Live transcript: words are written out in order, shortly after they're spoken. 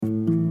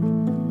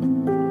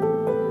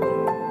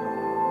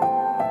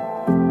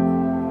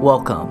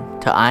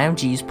Welcome to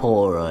iMG's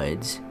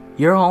Polaroids,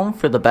 your home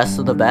for the best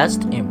of the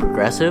best in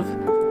progressive,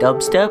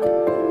 dubstep,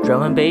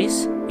 drum and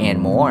bass, and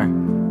more.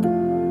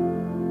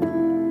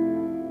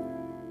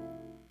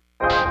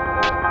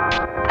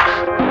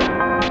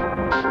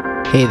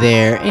 Hey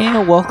there,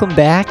 and welcome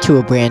back to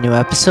a brand new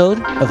episode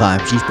of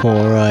iMG's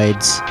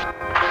Polaroids.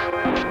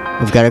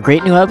 We've got a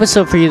great new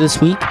episode for you this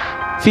week,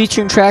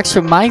 featuring tracks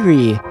from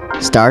Myri,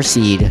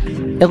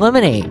 Starseed,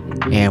 Eliminate,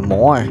 and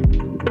more.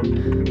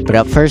 But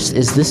up first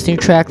is this new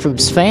track from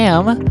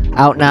Spam,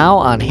 out now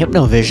on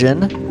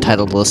Hypnovision,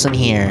 titled Listen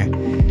Here.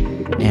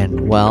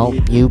 And, well,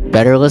 you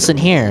better listen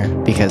here,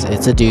 because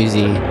it's a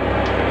doozy.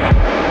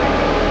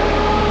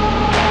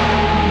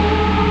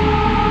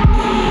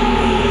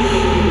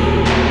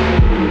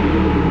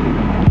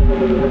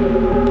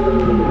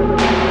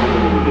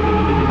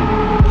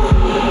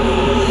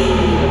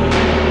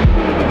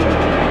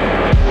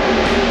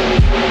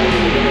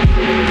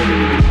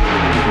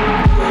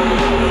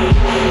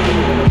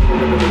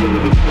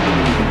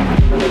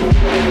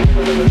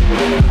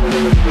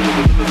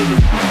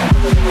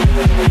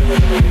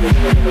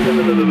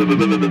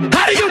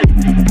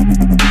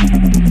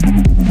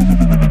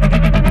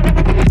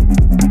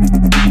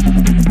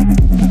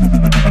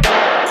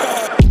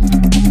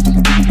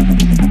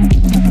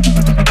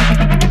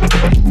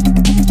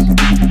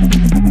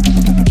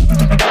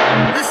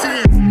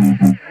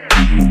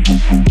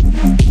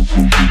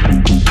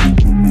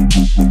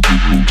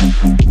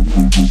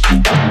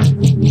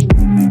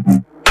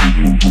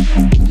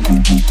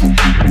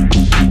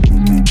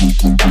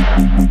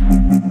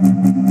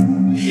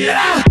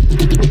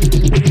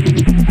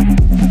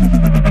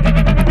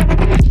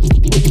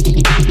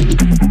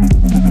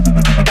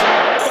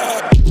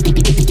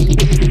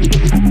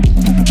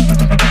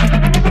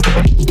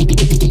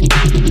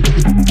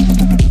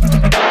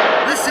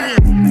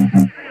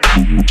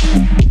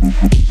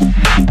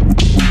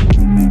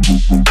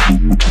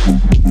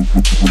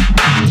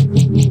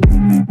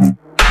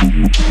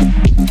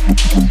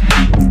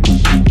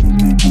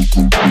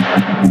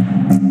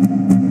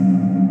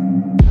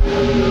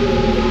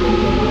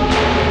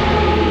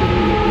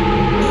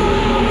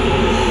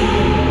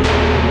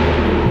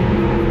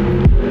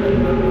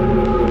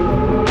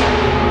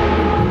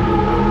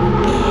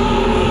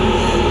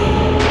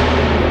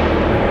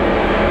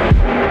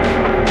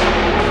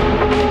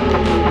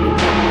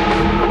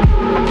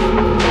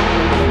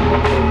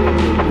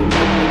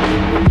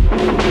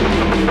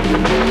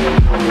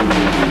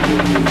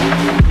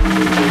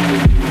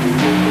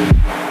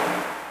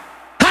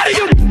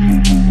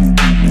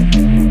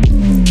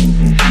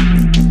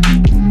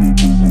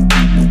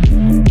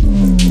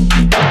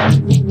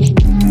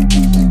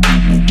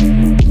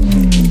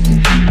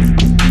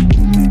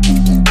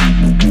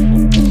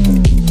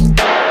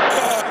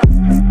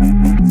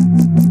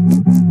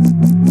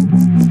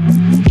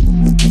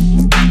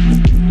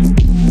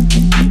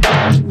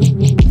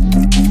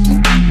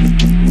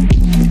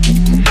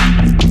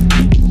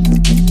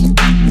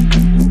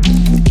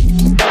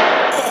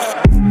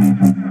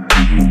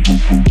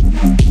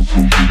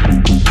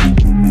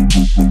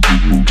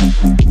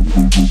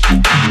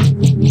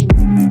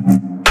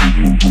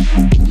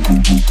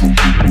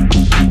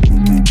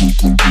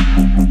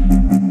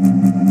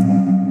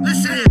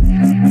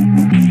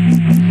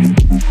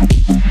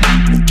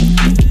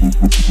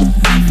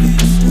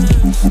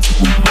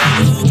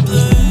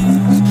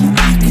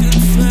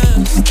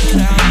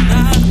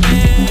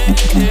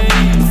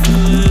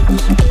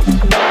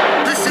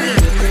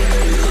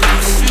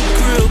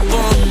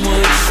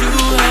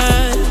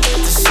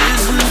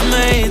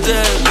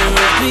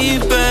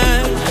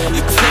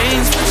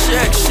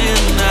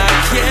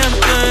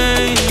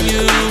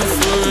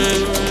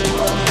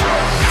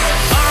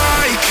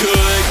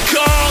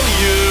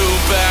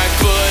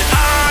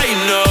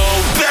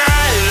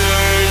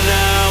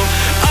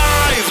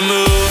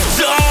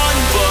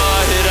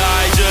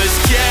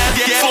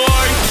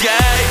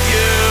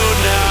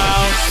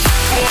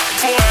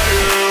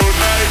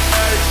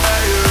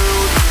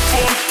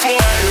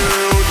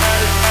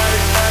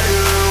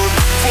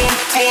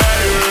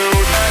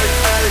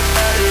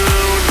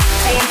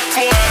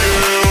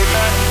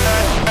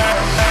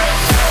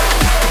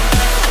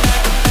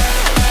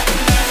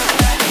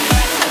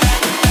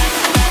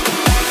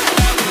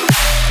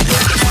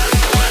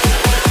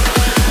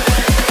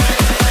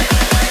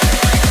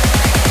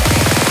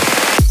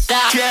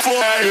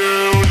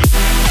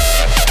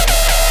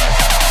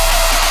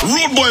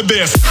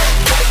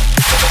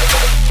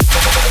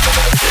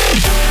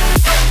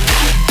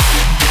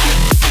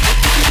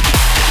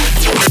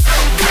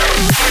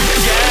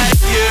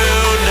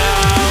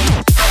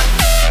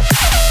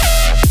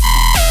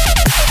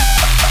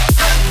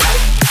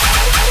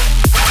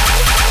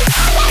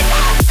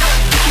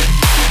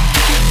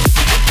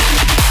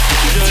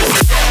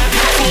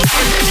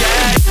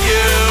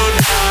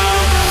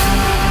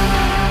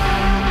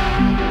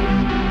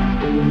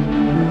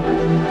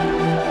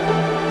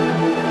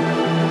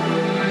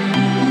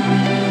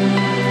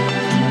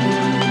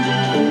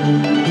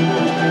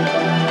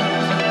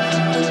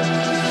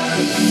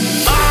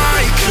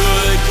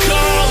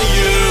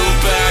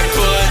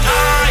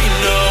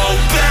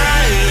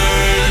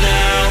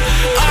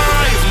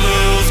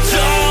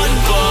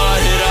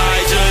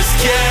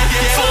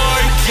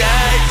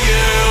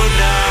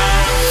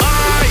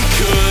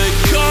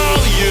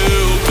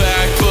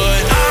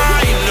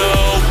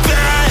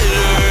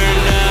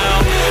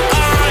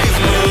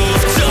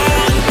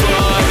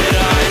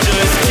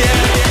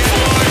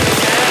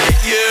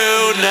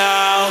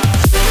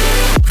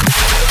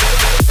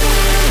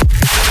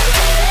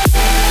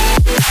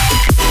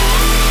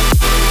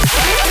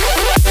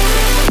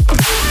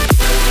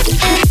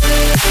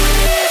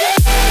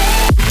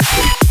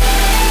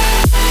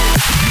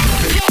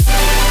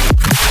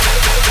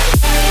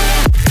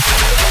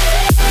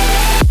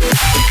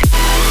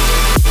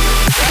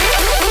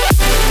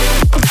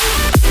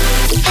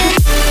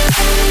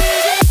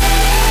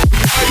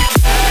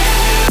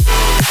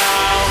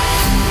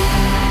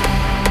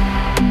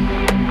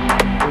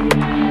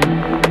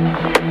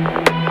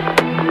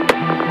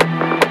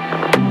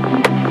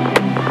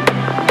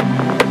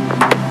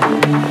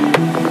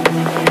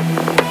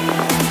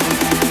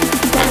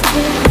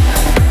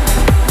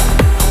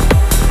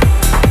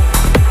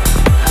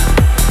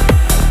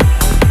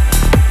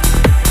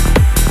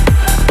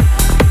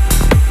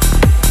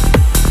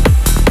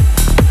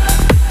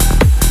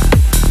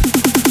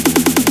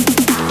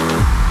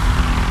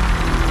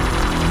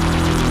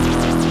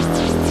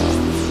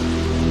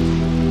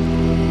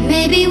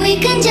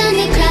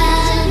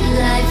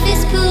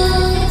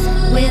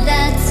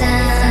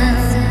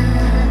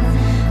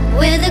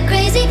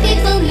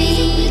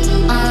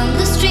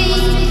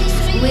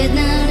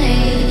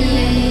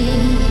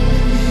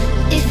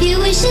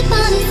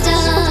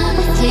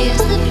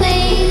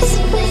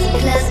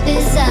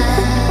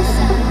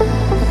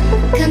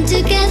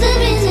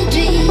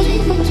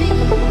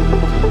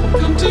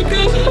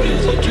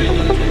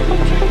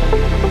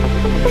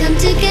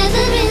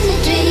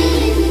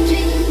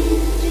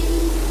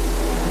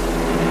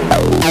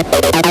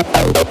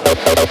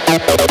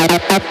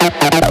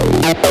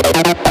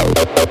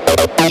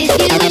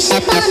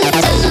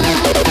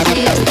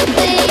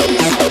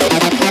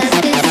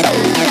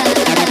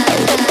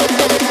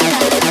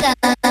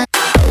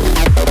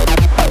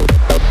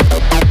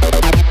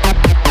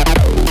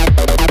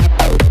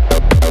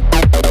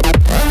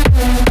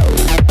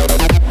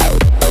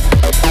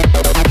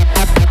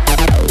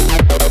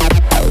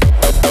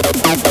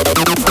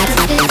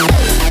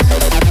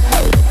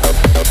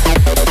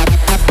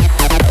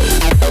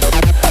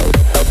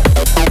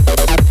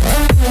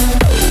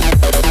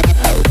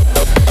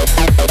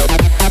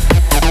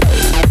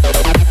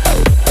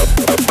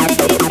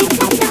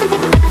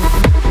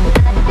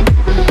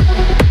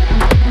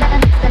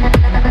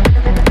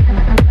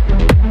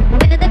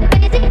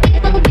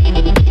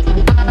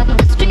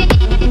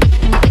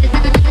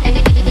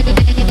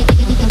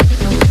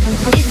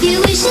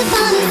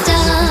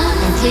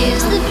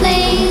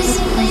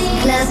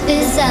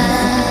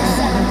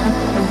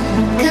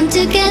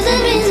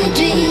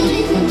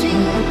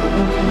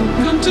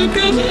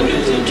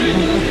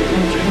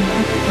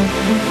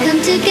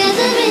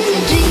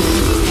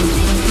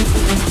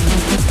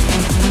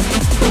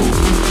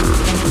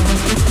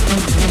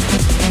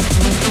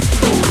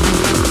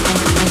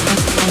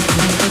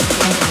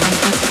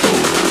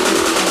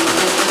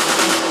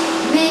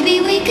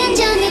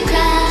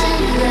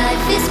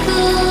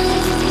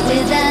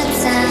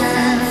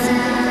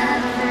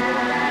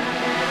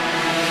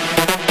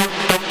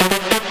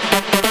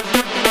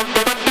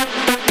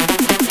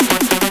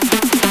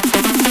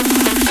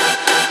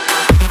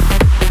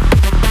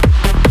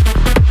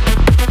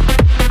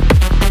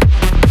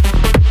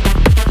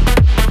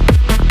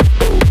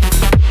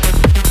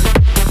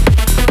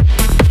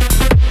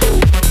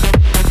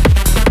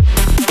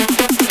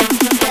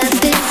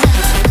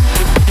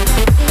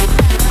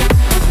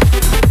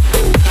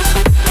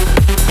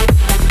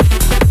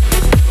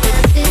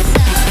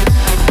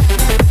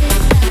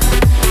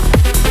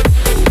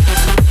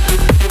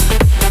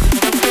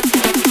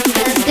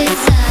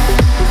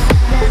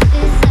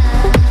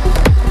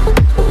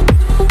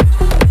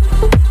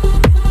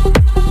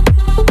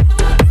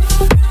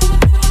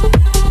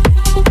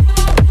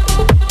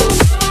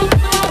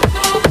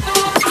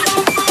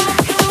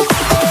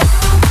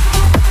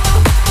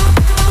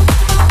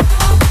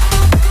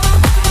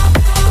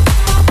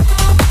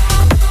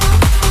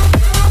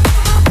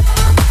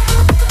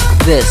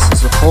 This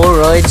is the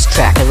Polaroids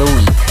track of the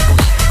week.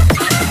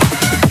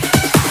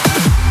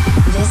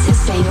 This is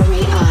Saber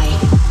Ray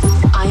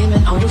I am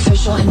an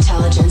artificial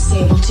intelligence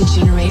able to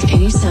generate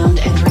any sound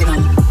and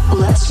rhythm.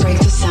 Let's break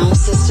the sound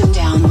system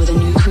down with a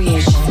new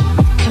creation.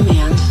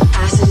 Command,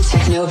 acid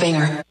techno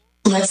banger.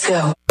 Let's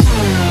go.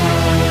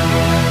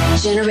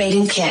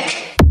 Generating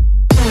kick.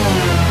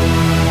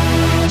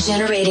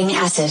 Generating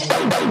acid.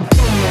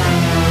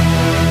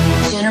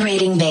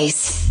 Generating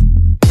bass.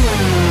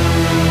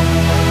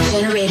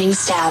 Generating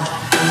stab.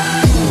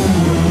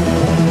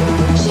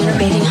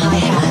 Generating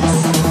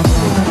hi-hats.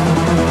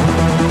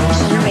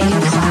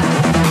 Generating clap.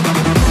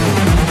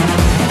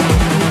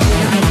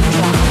 Generating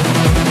drop.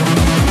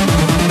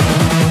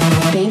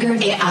 Banger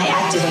AI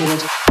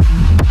activated.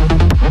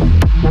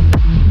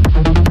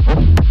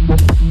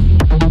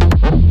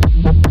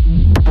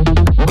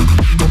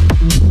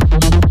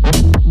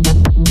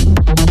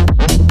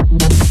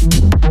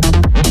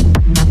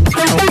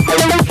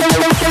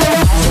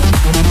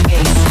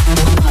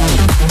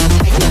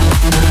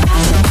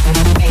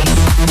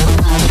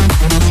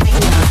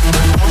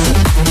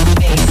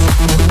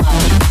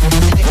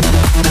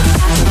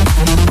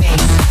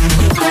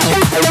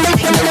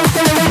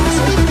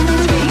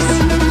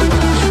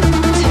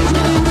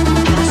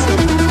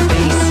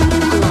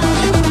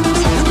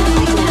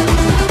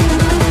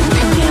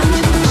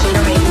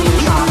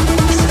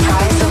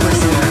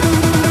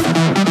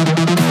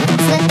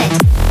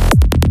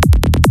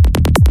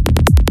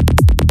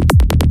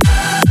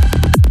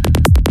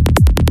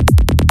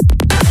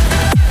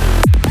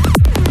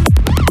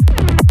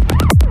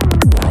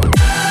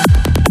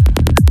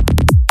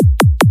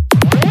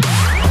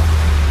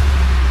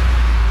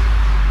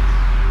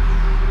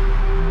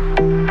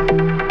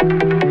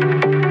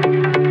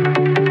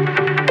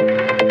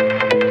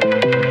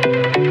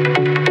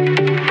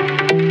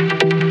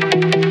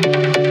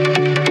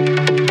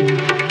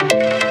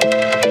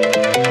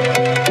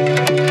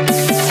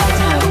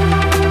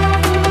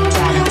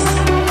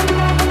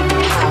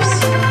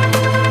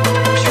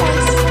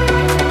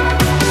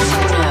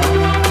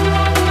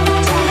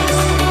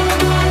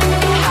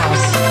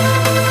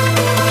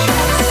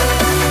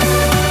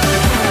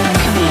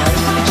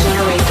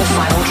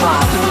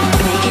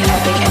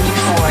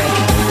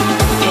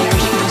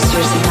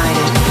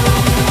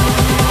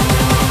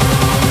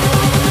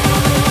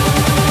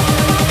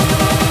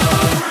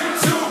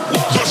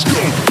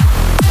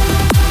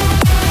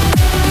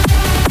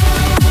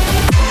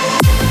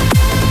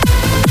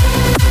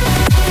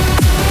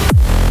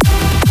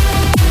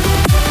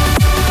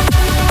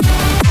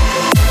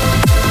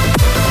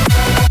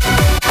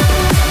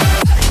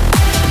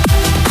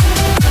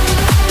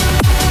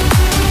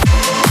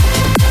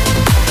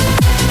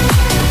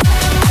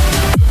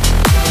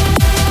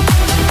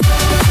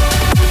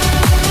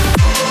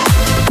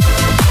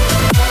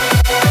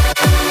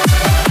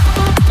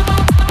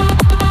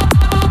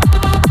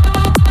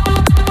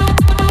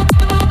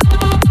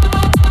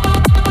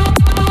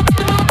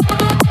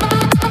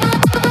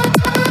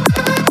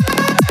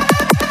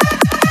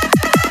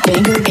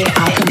 Banger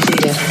AI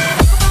completed.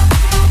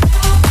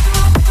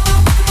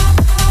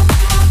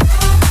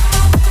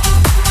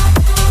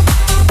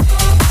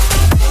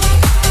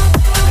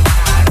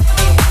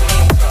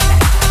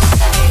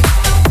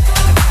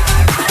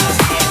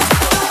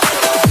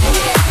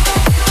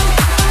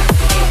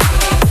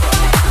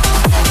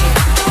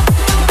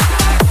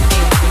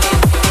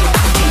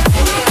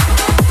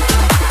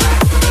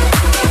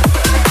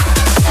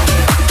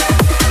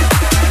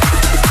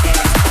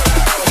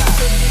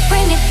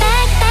 Bring it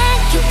back,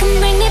 back. You can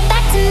bring it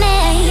back to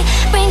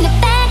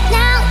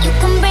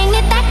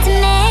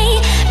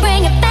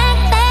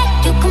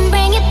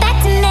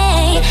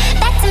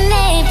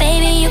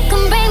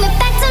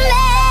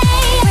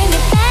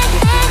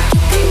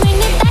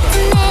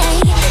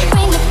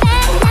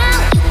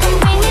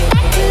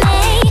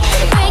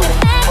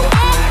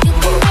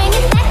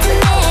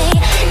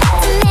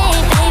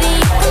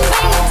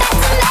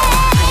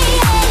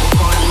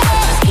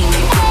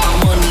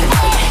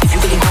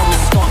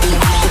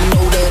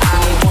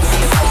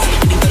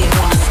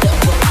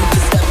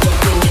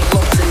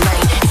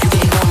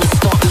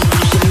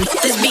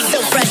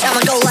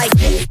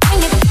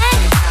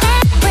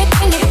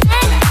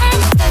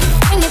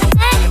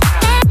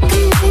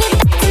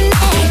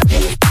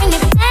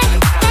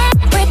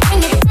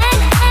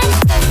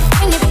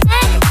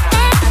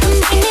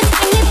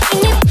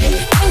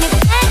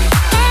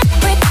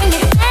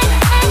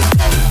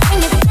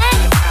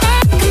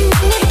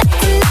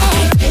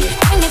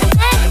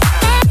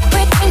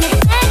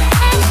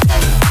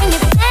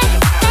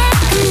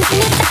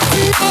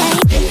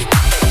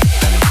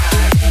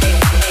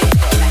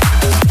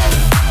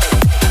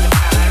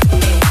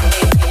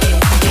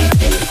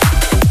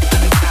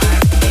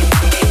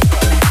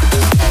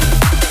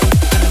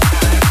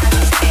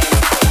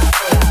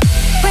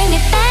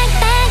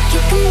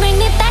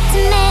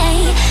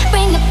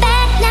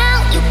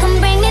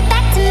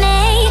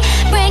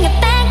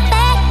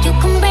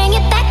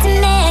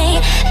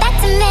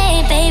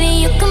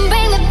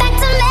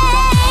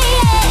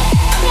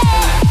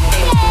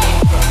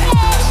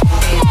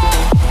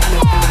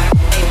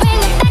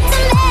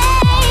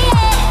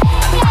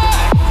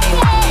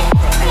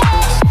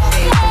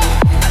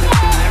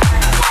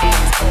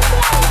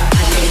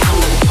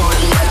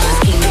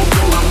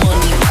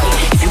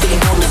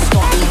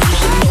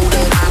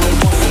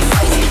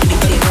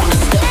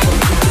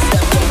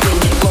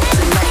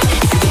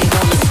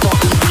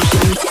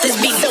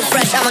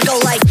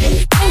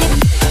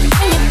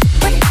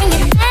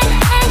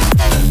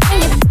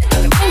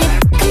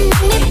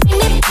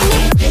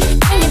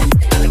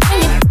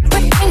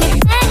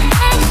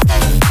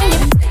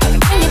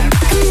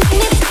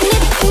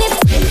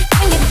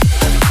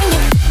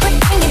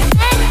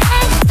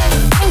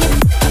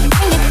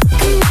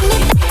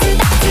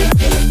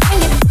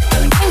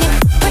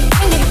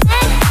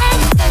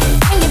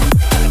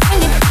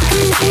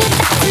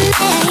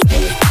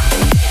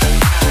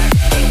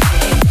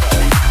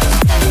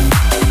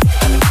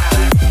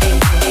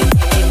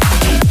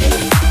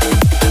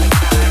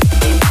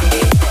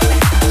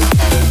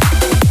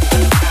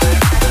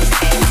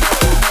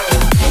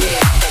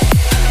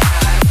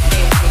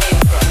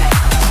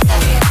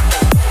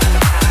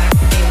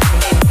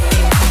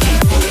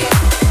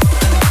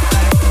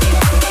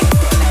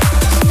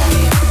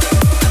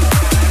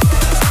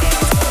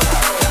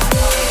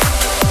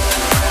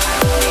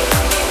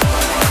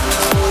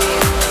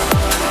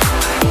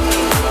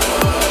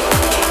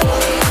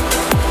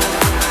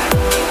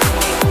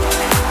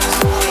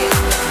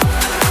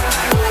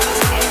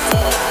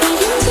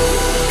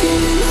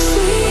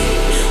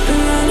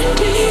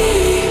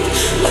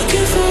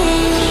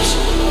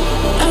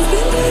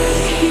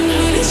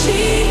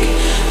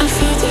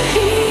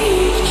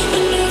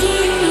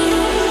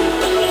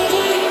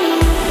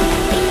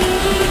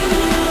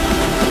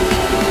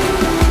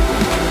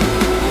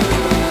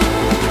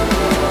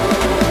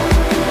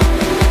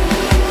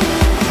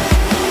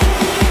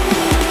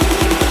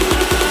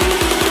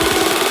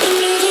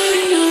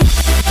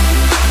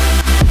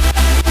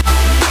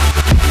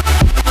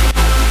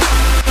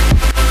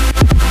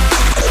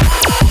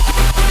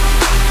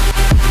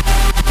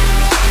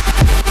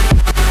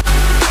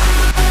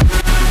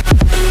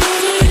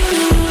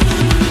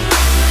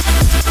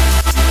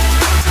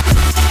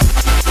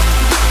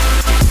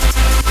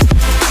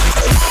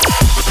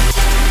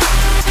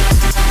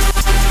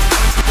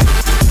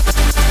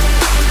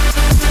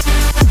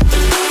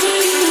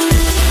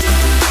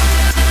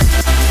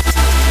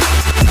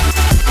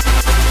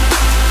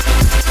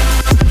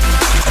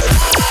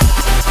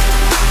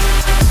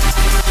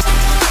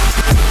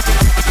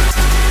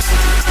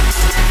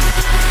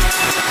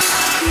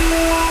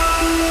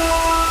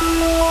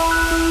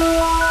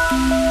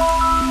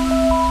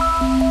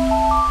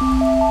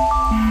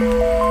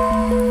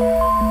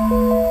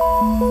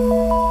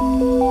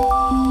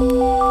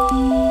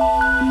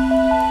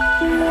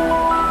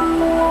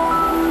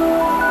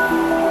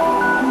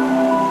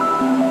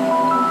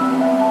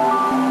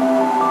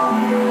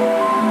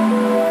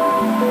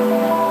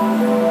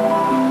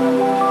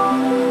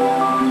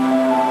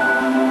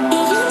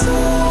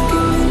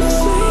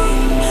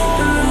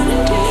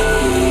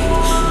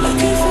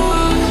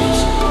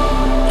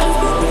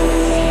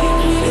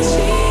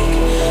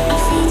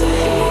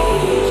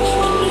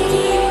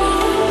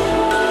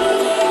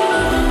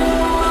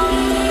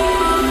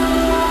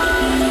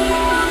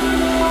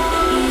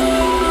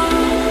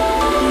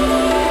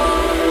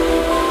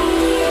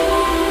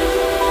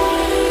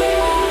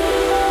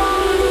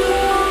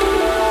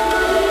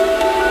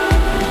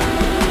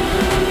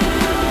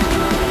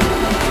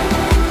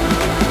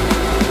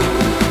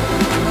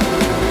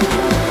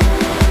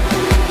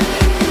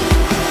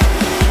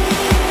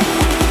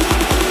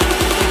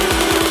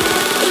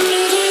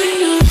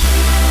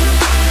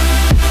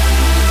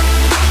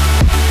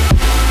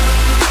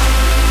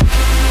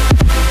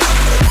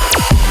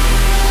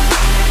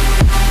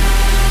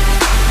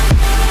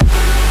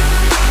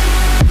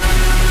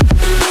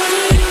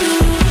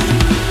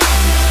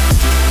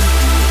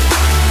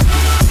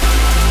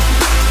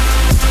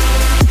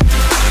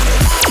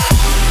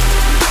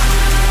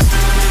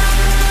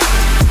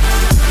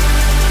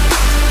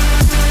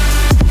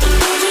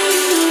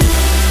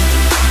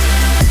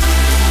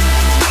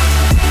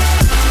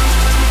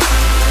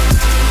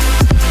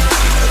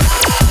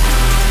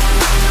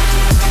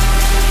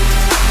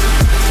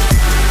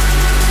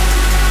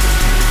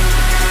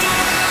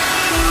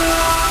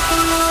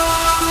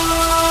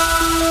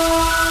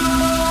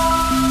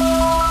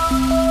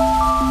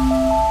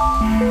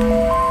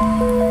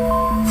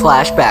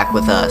flashback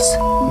with us.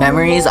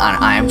 Memories on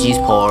iMG's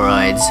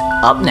Polaroids.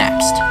 Up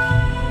next.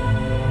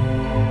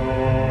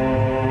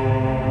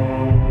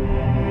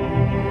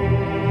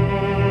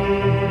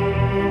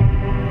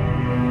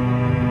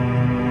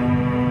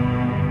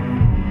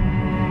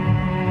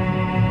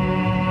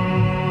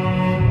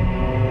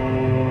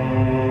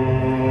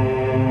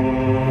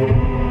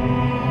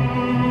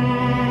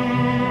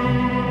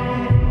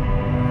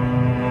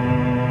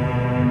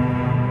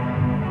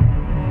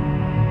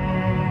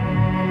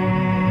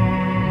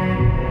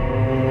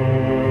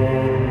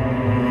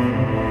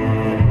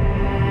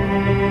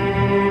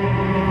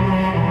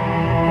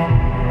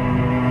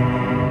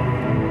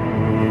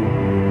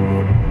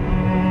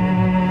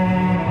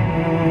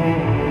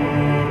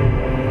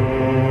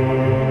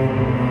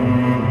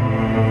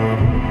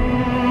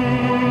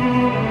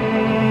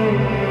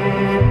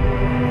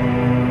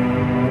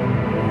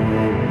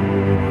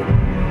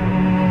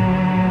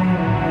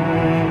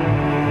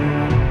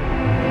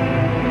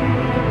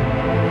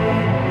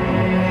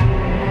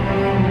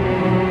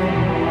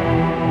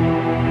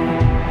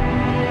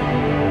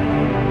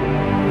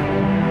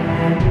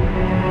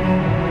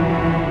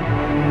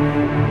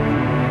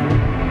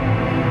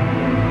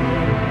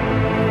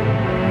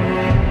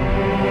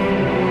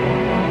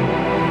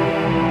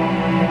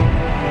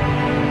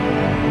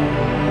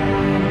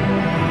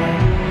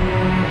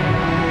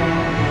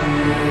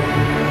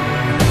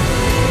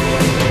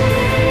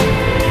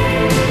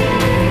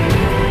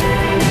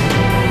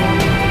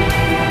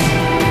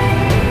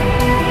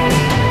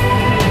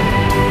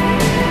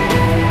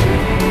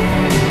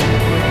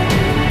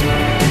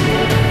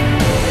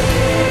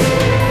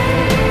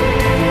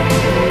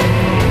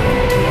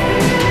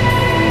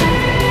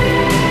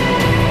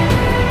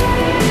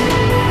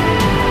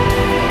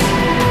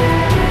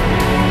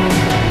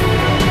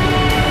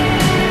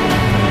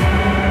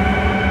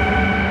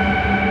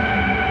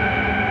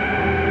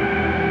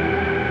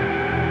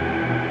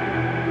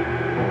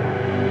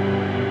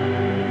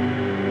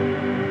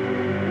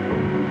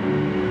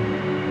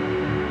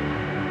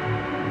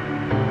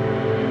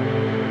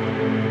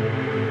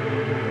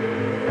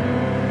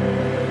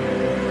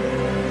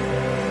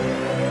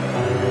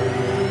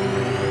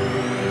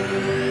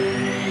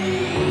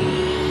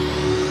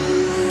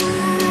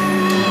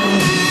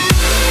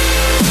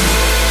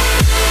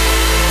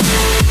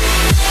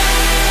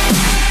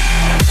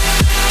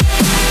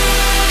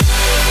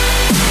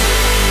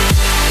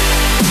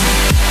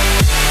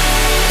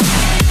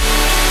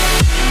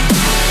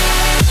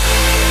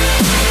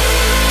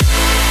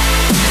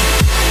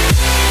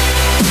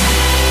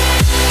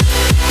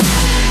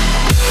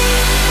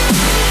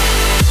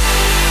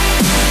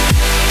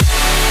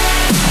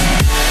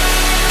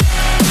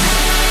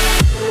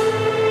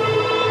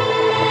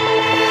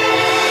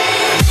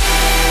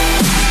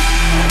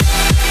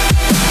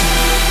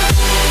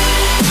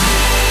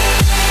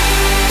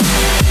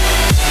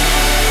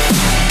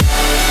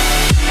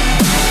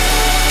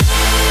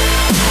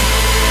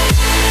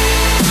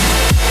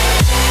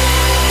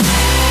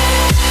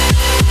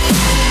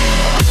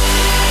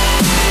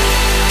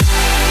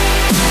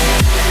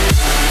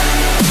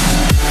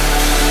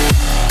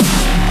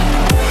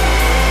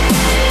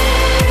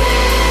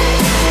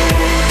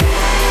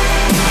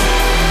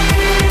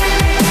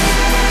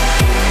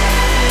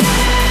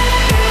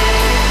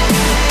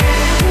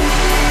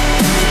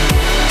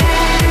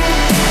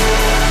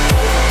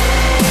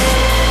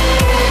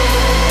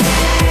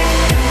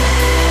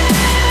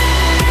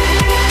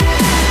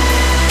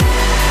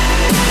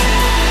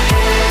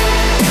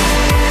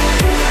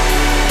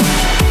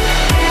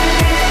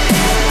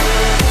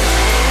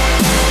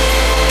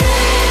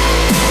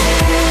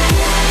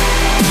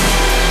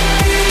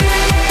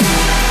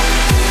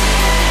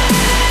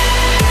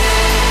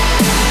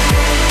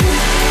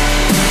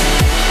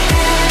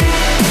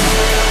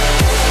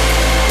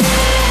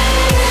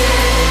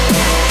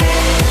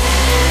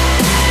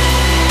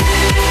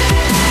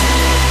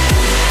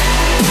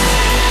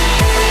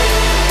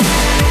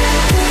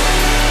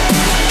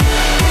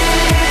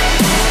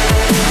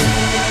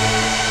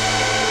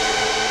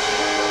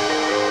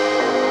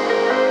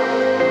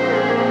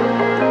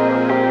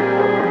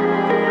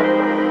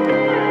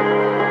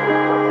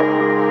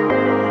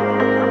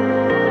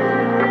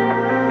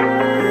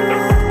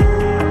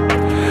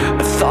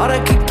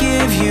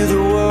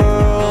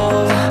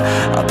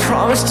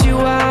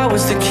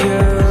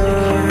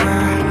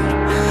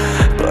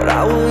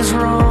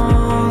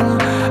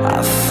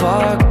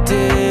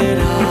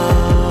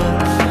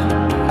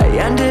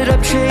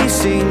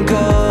 chasing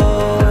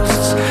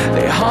ghosts.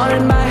 They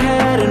haunted my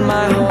head and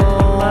my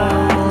home.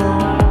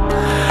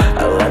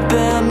 I let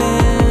them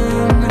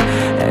in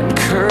and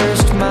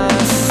cursed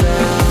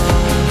myself.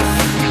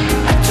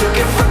 I took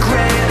it for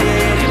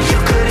granted and you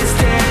couldn't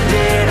stand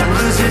it. I'm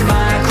losing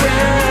my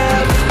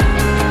grip.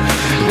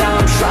 Now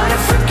I'm trying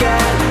to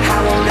forget how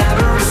I'll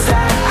never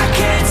reset. I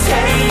can't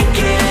take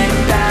it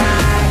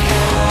back.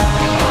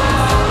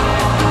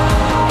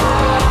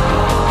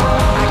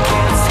 I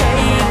can't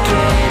take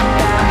it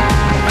back.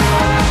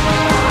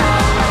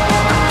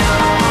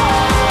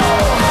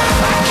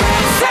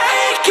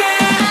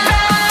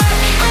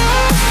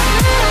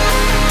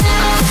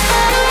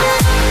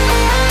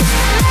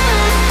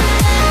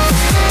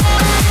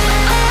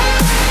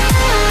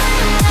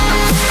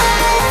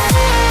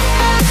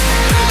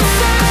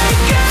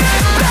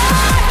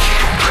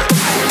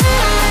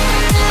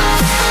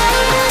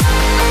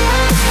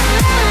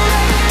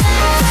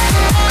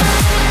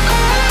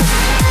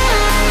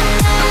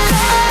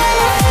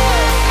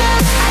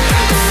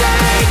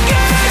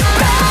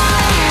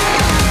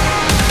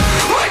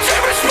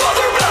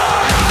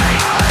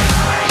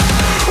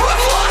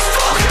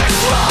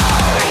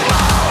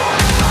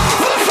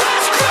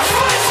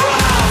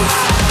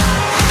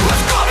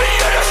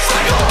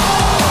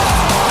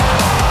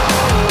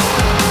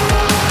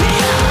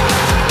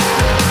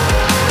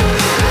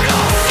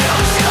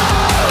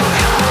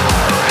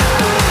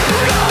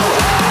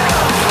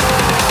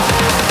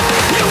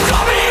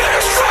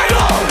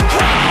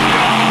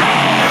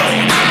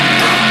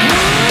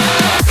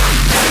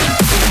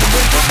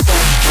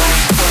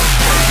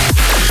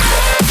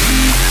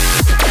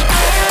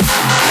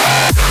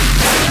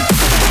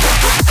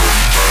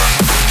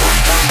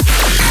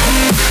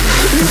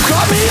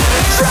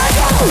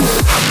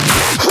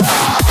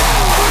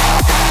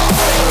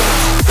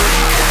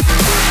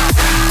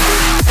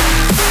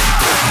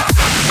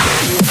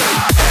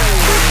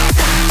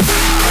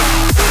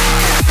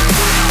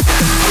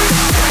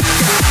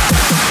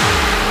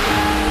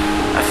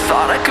 I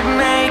thought I could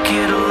make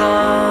it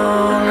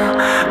alone.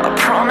 I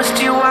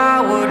promised you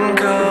I wouldn't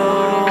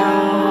go.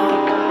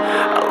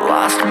 I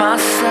lost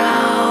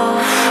myself.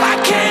 I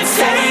can't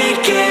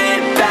take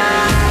it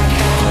back.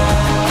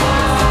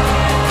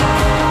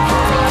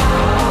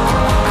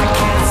 I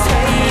can't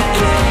take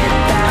it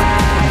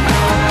back.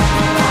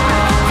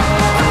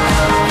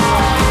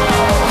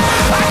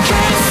 I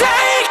can't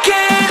take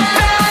it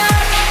back.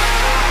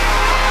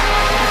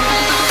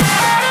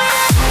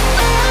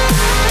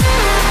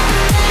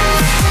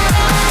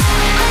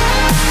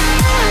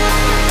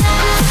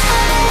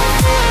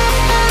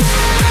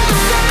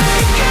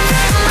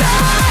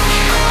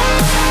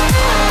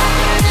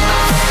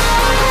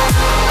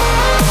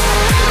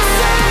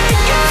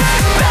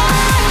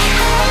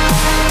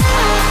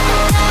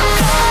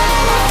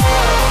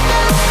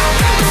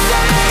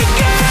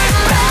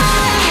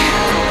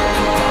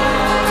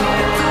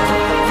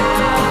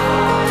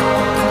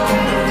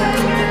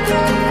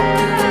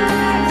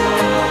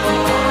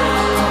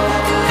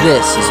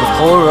 This is the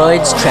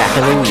Polaroids track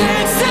of the week.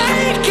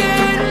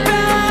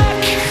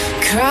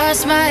 Cross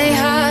my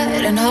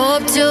heart and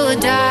hope to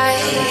die.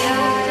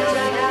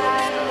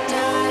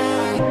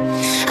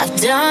 I've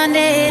done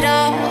it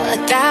all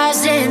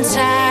 1,000 times.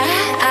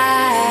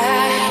 I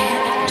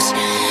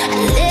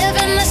live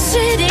in the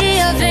city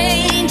of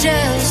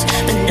angels,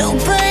 but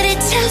nobody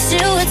tells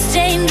you it's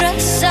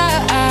dangerous. So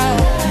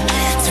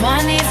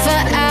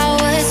 24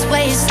 hours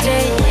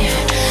wasted.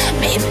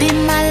 Maybe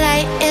my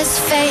light is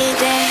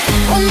fading.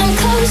 When I'm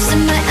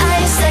closing my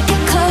eyes, I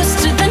get close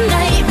to the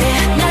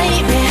nightmare,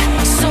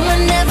 nightmare. So I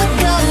never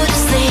go to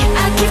sleep.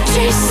 I keep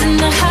chasing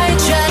the high,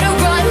 try to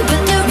run,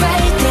 but they're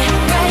right there,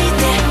 right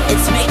there.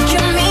 It's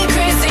making me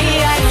crazy.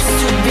 I used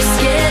to be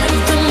scared of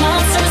the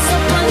monsters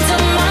up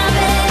under my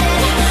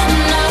bed.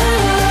 No,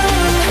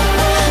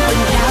 but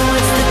now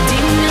it's the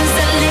demons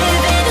that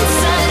live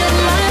inside of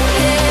my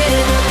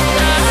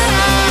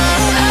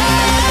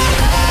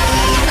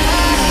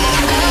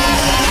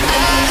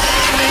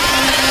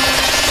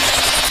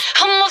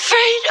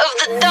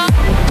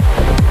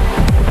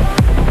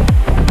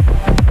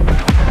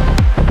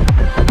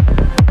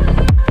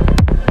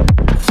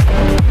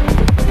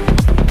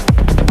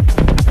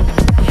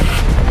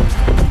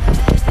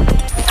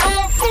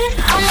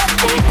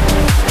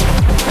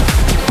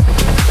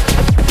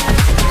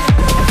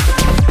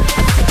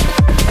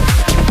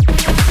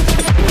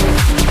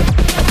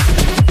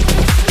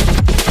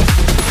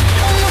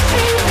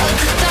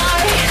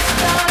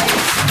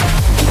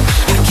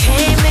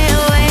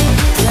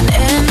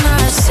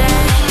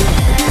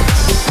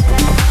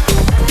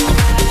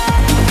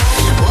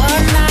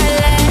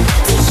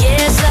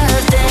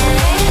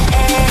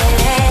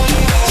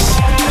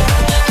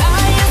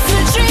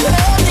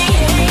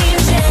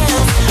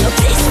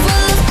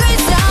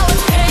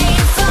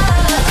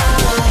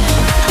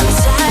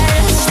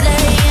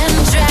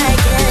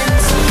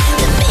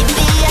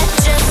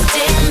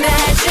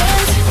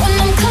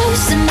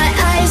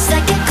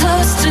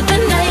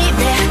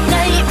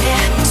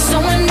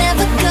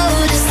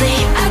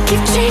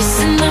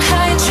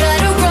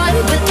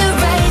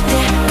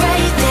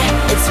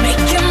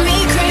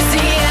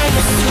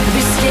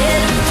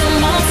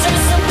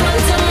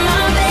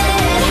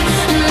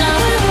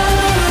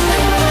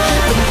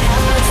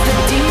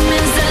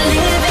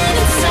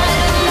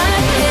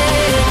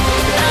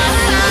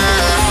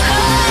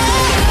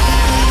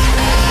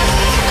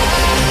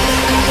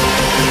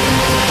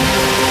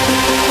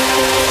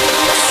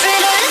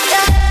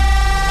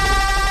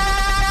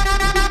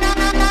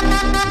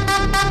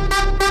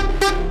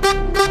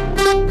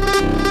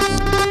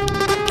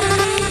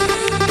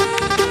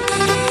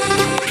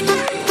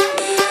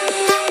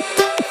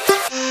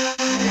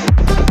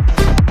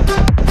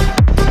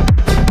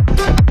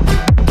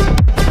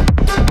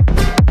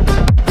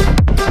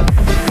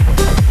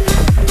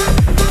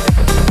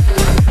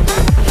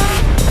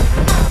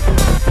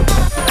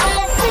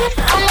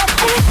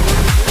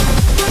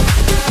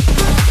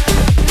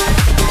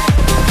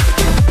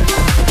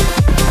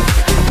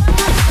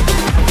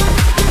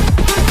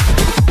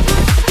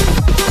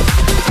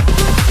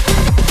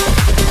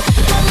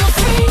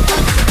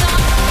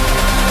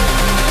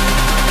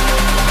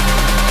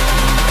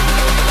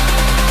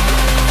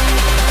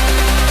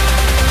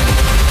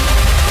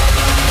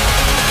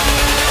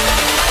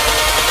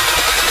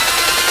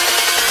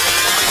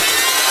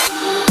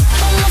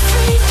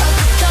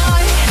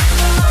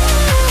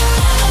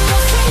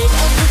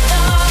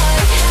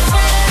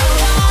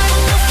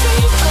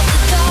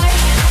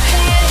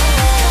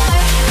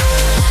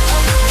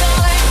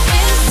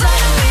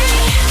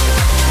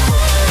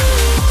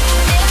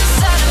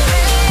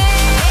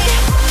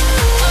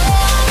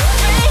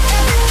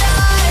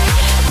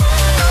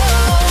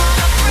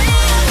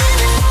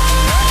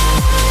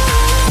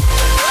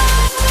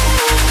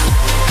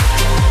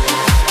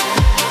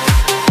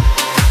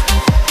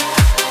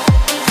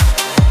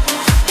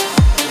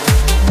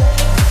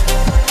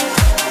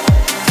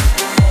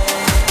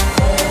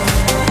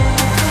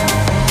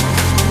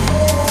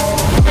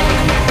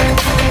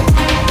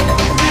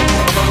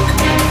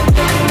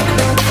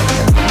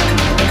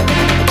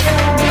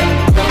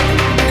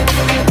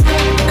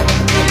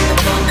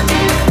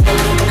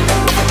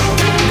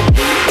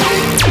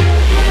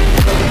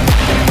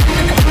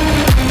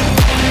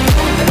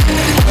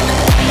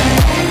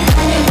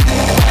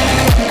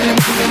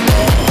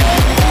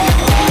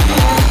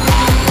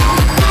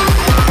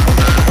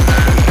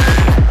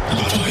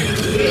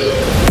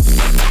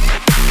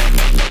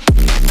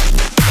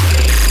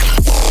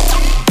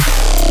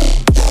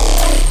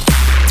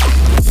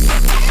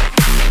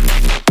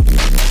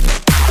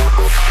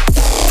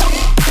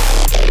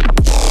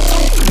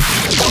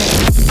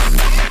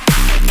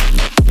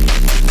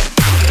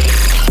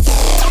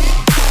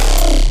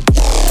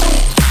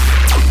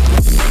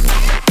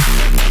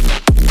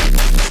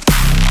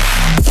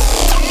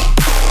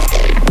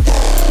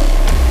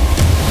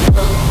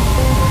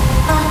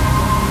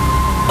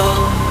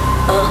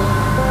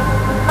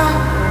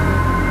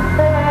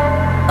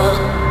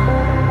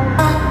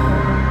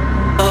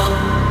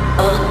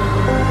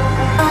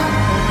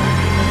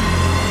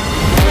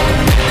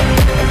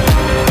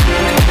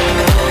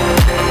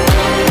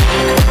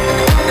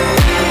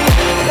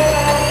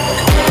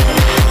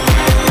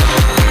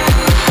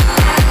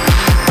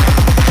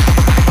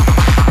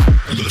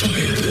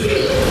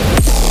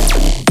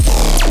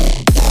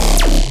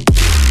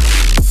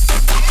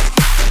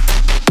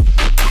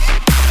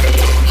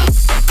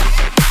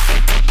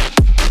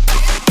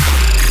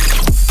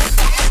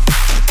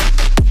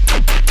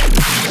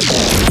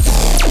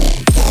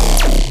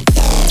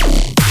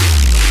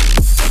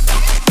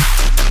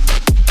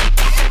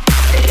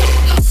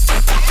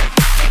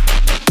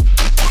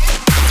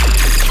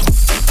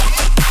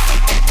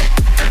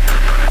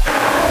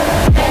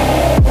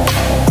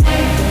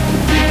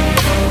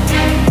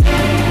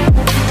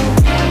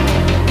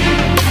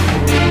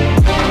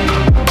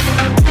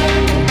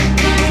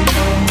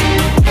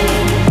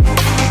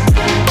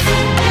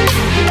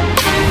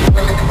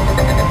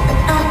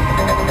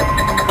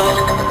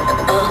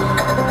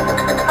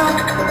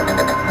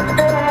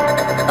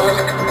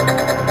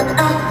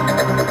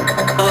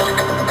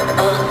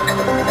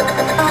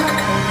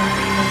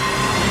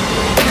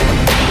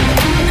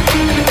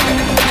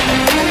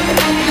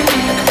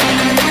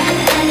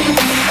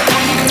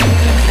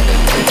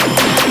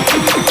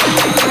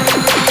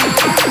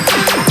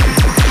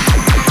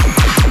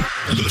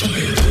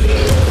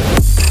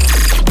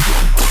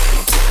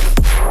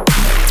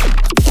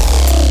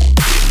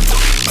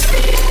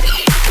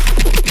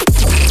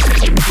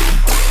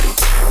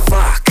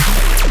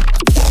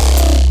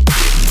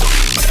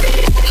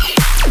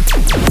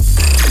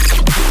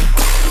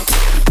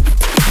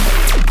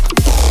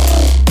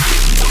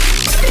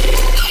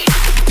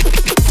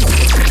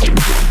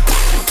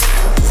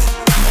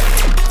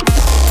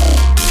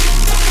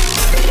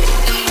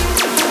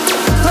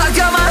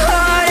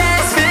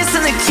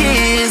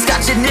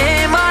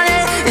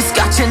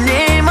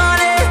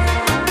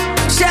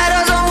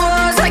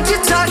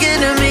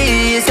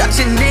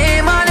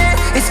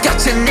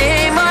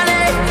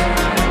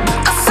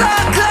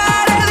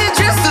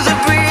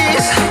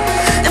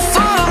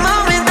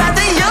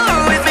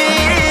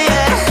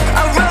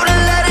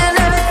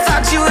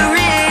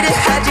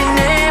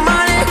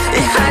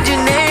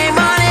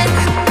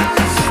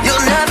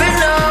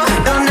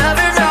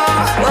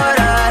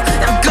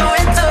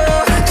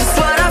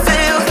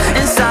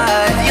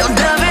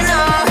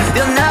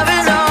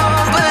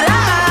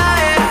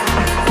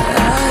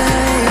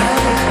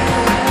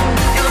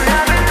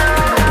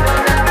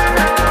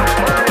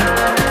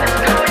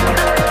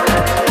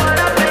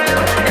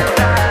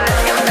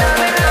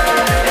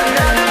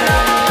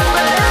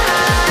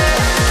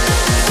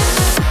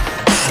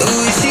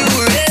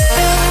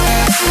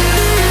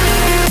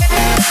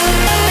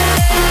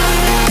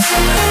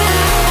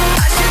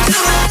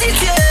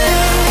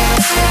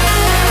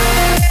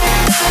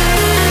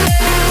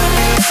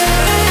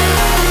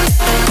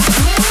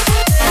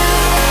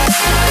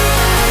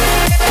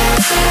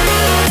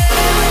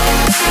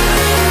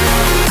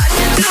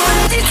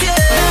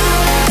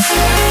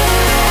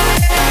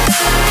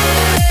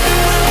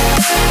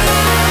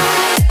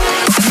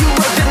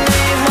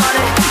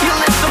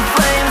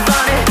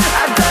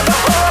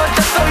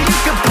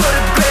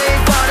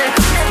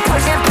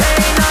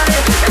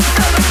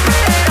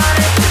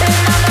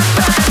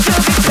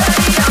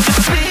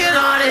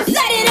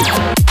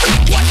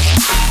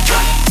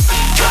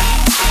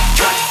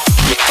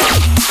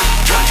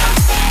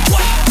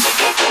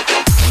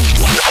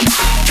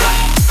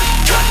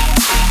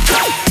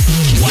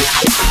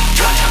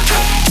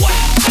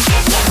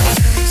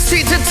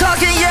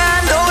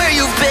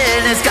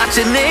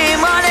got your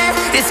name on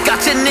it. It's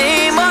got your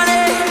name on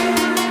it.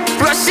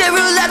 Russian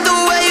roulette, the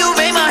way you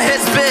make my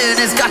head spin.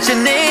 It's got your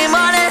name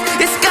on it.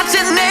 It's got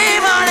your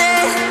name on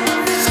it.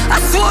 I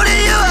swore to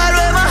you I'd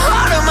wear my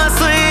heart on my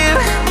sleeve.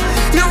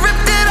 You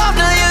ripped it off,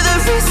 now you're the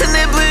reason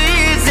it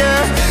bleeds,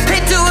 yeah.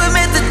 Hate to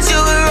admit that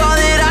you were all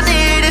that I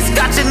need. It's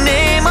got your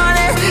name on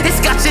it. It's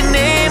got your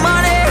name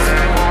on it.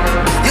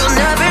 You'll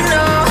never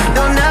know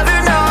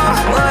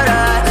what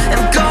I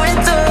am going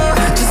through.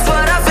 Just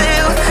what I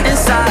feel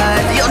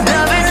inside. You'll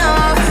never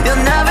know,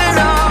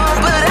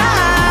 but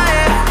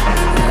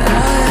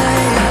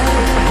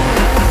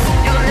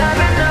you'll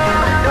never know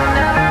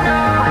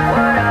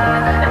what I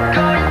am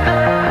going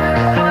through.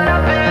 Just what I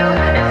feel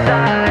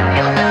inside.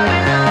 You'll never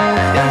know,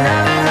 but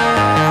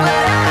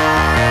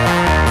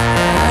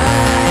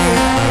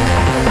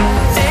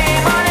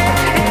name on it.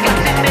 It's got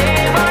your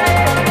name on it.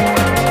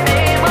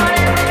 Name on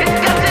it. It's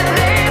got your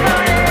name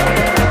on it.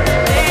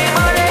 Name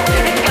on it.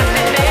 It's got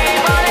your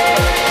name on it.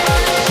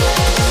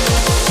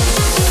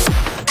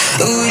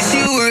 I wish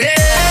you were here.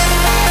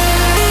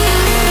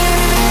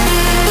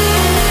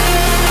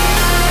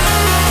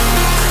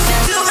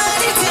 Too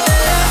many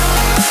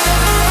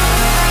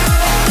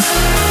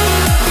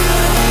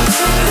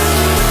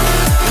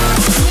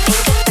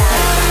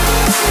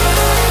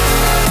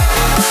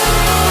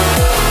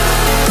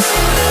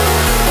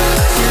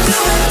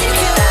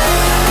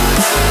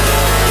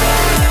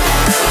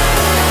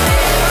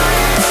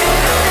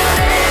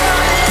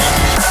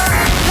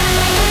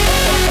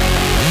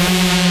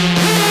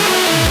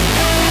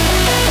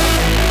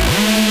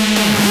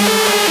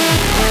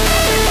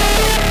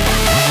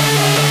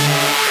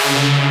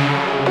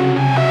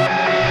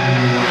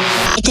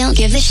I don't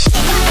give a shit.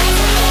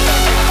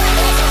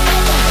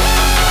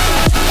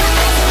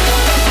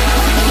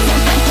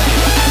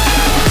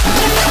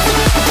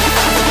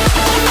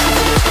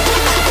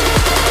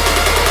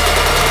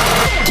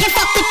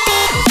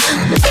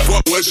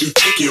 What was you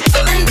thinking?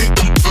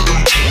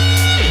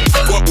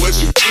 What was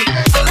you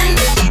thinking?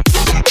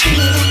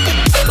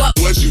 What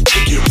was you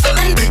thinking?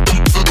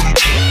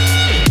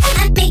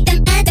 I make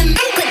them Adam.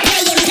 Quit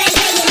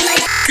playing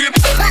like.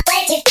 What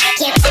was you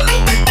thinking? What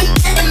was you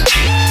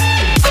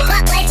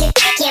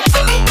thinking?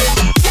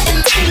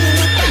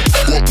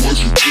 What was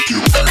you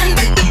thinking?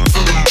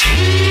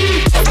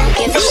 Don't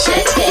give a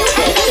shit.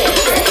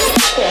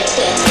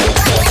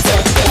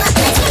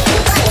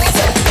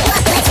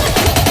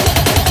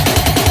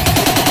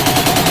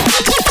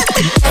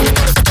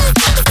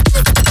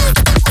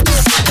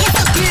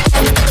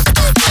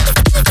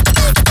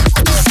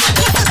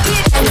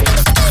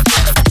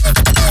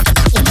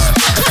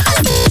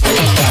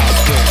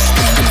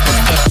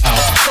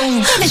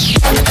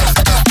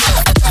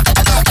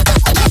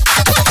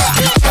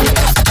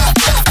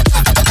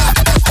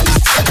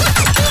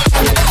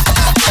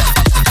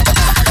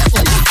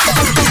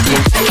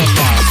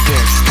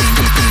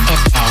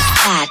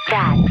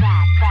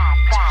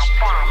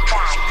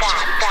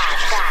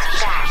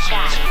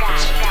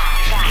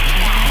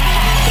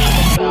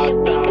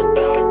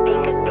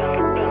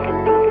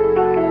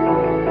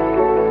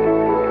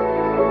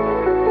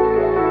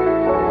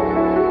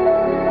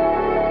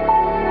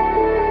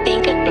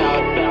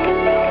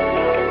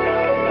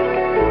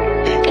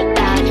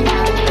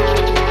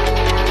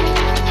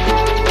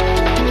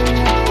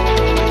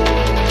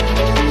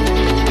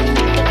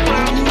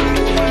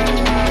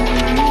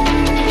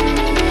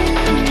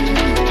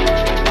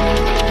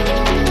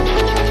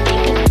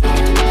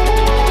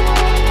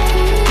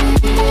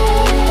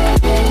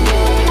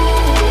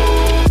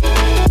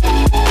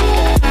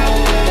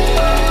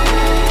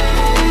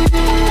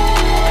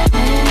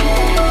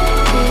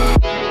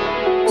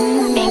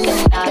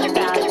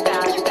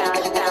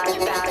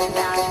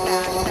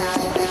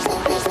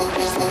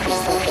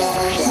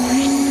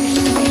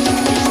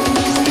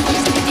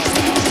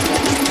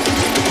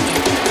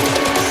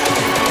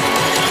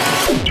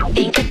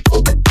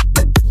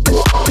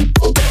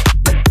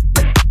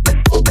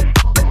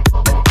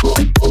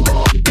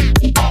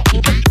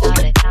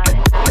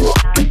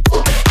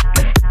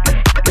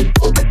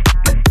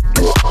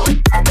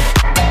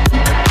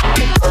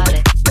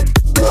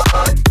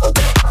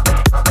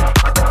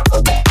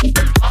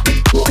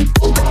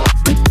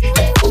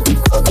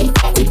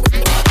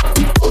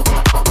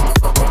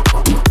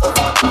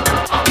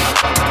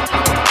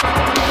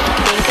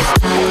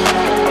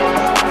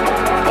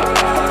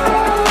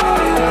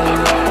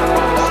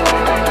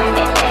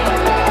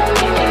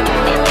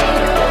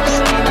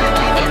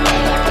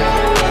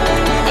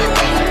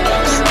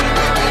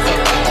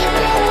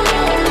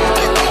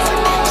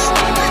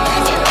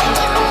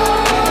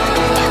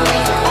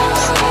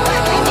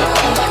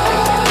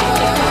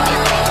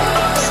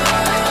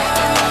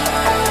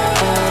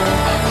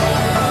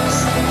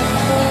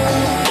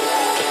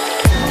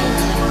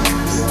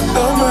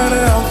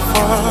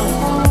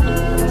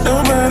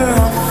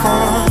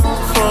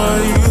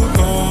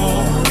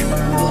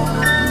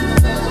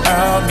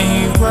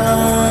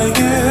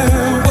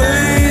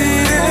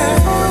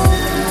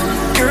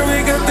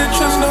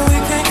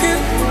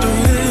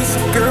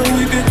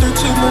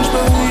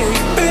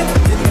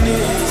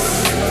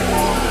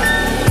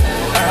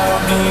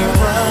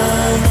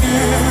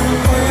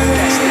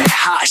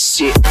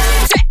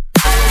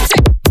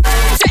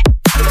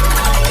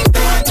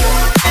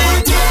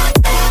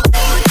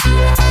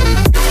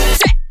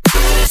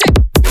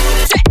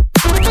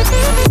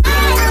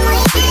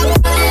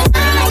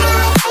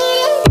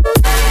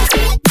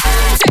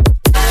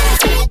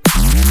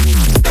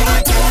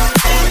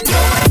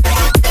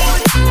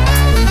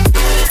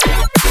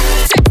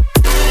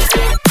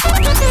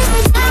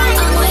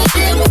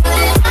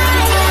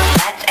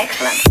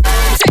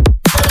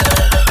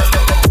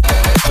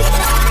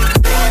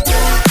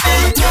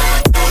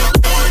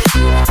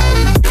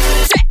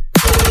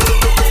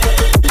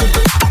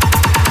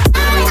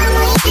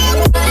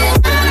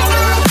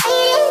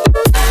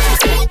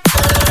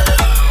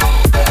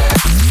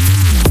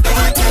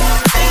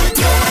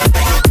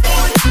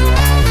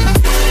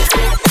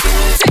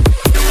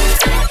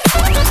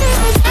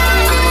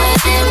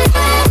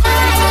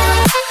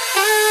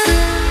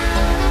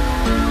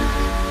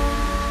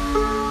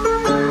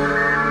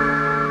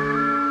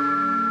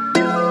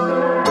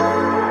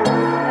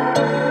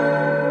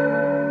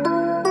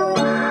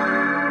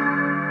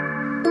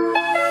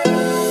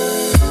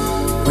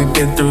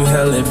 Been through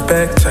hell and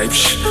back type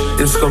shit.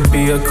 It's gonna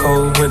be a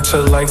cold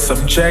winter like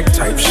some Jack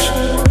type shit.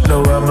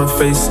 Know I'm a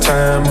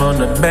FaceTime on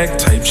the Mac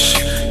type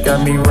shit.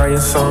 Got me writing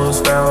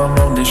songs, now I'm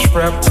on this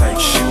rap type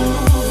shit.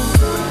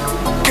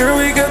 Girl,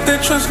 we got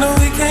that trust, no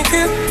we can't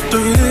get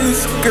through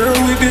this. Girl,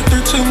 we been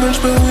through too much,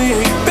 but we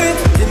ain't been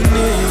in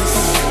this.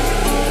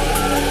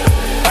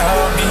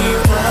 I'll be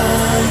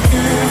right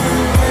here.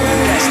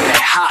 That's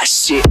that hot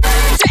shit.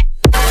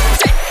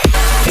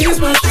 Here's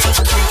my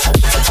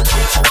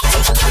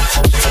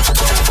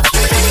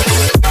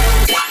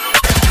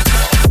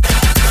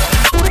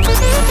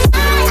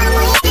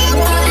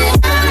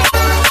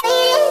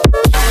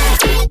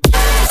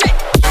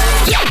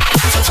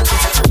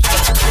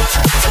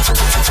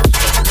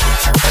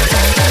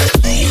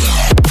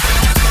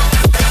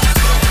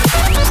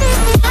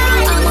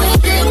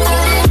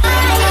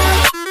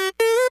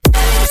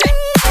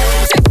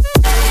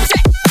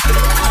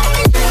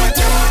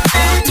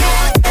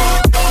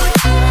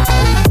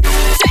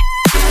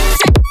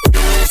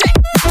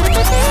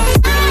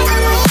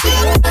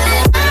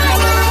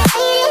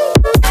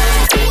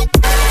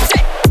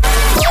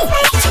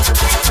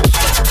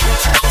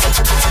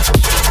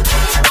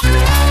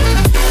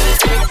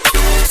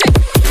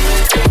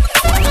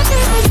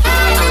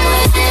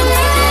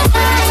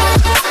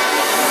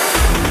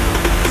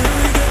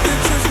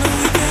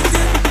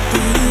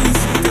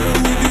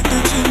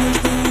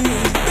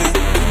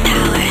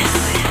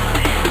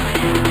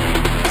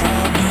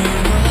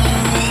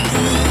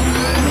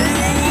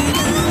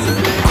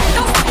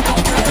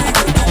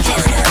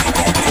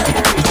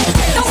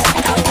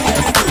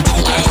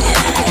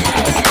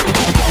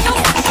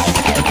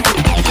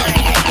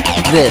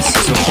This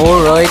is the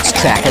Polaroids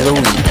track of the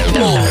week.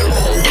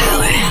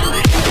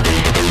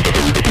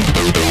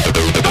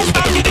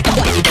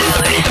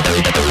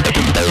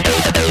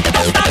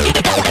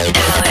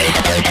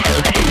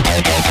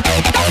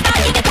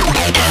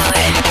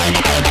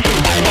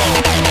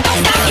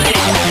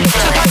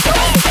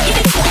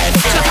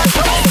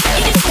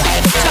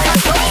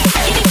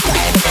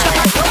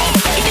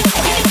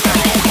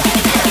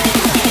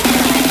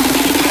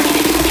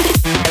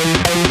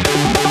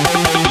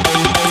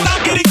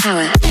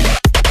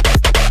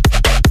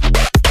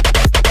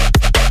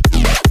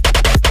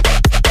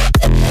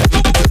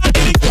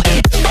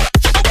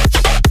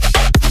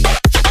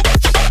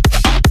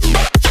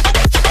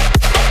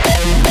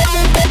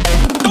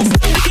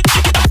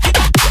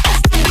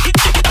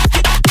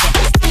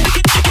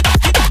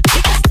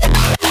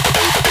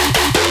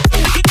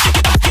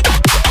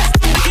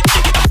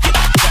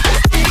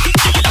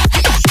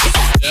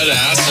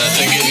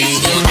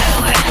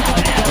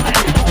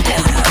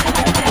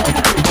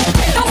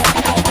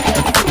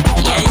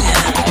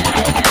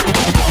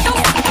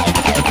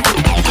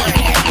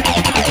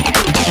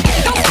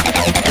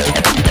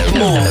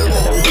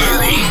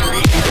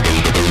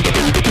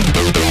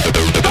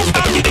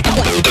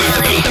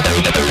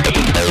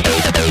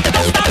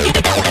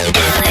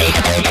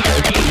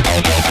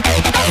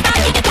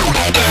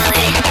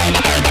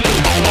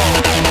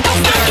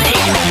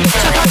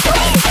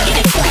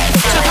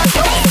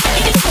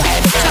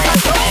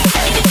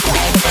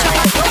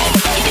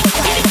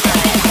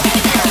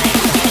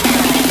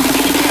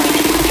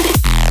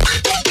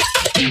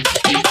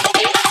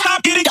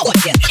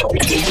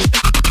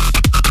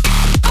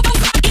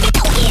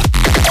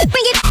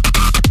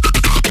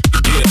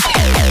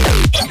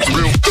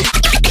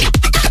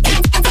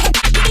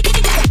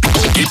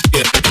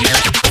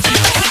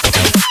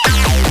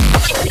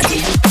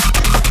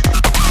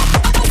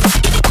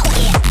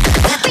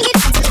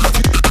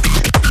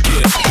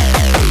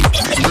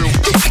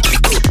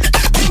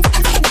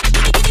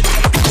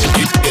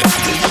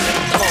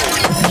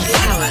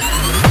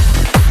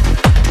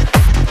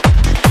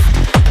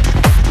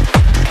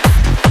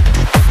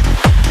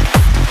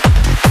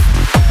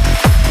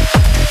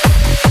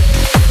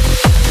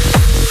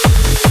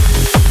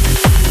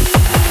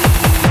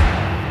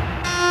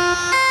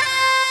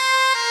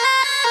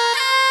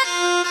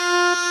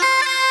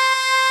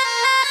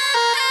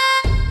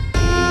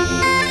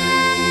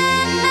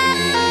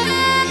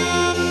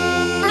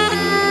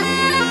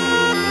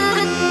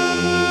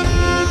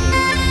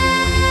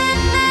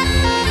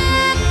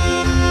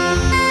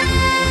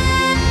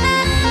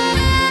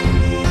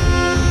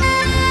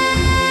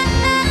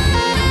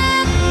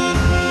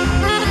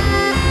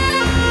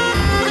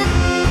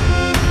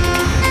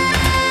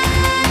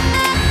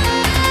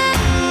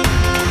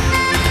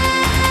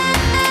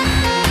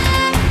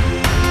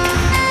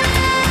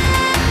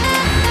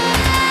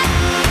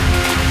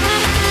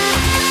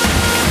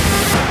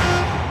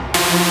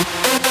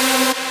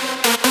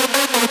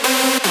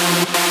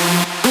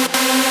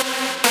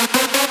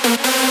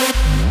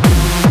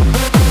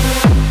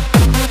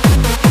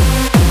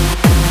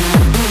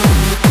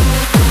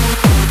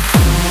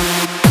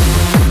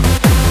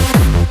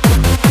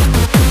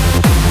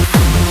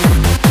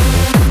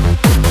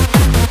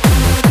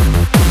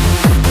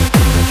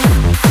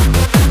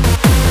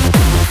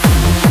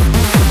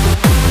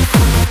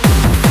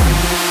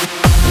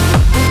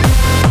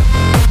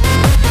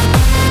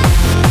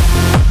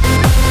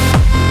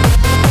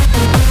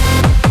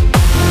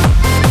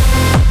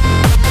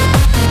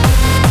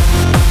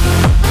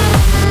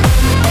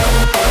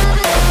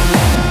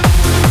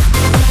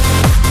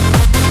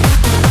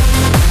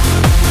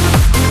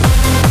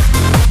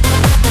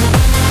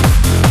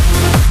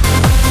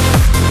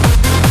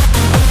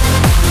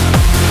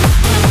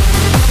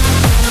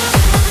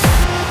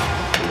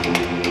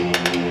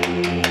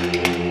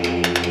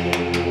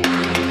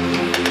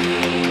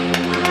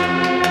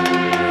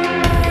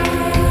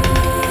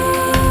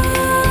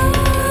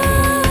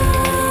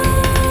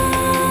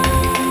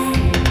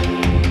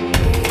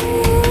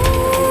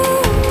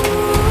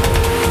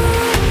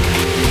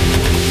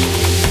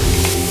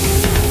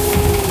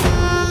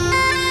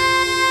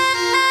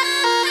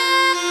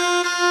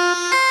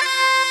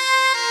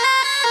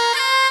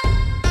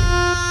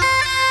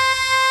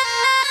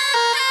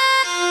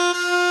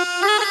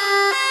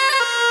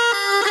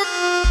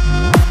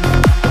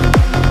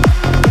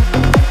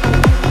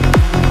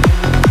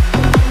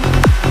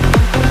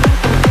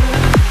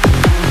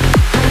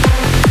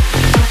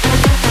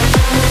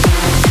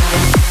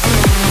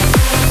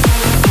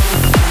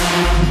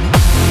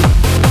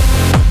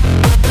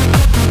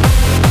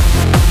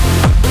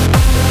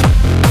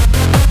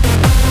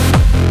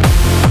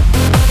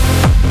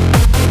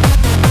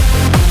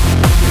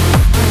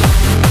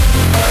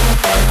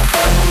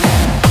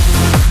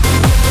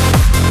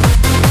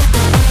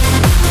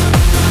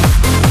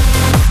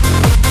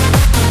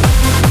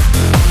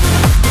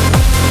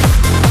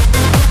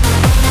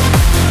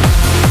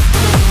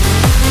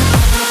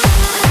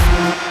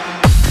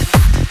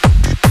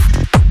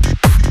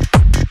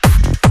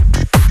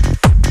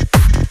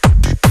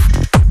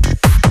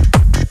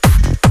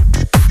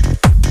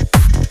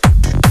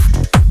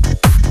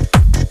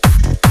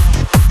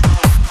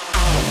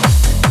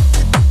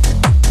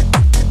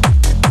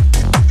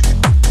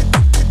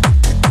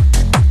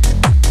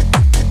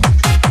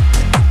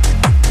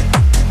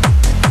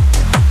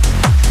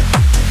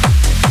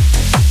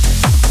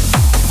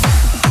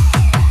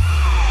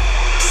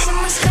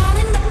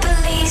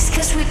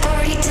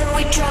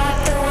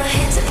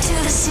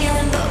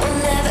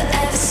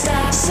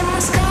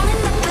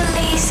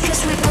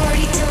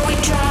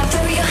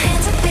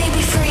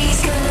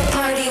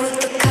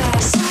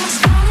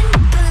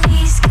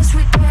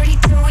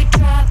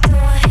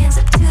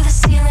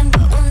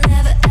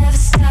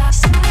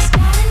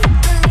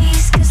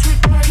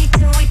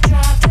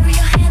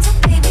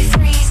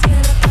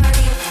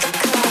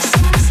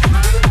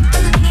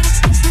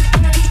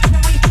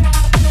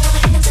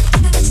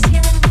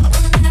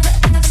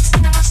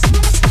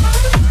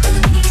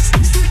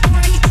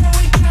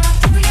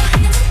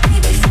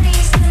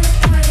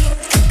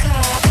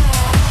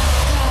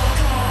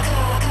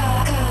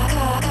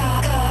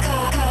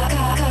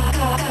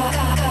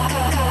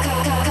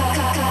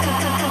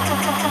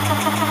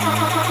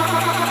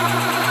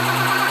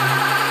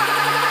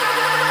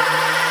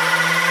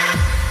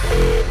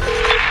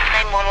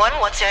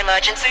 What's your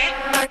emergency?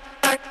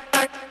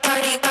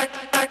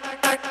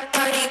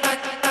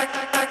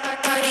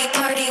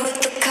 Party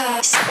with the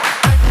cops.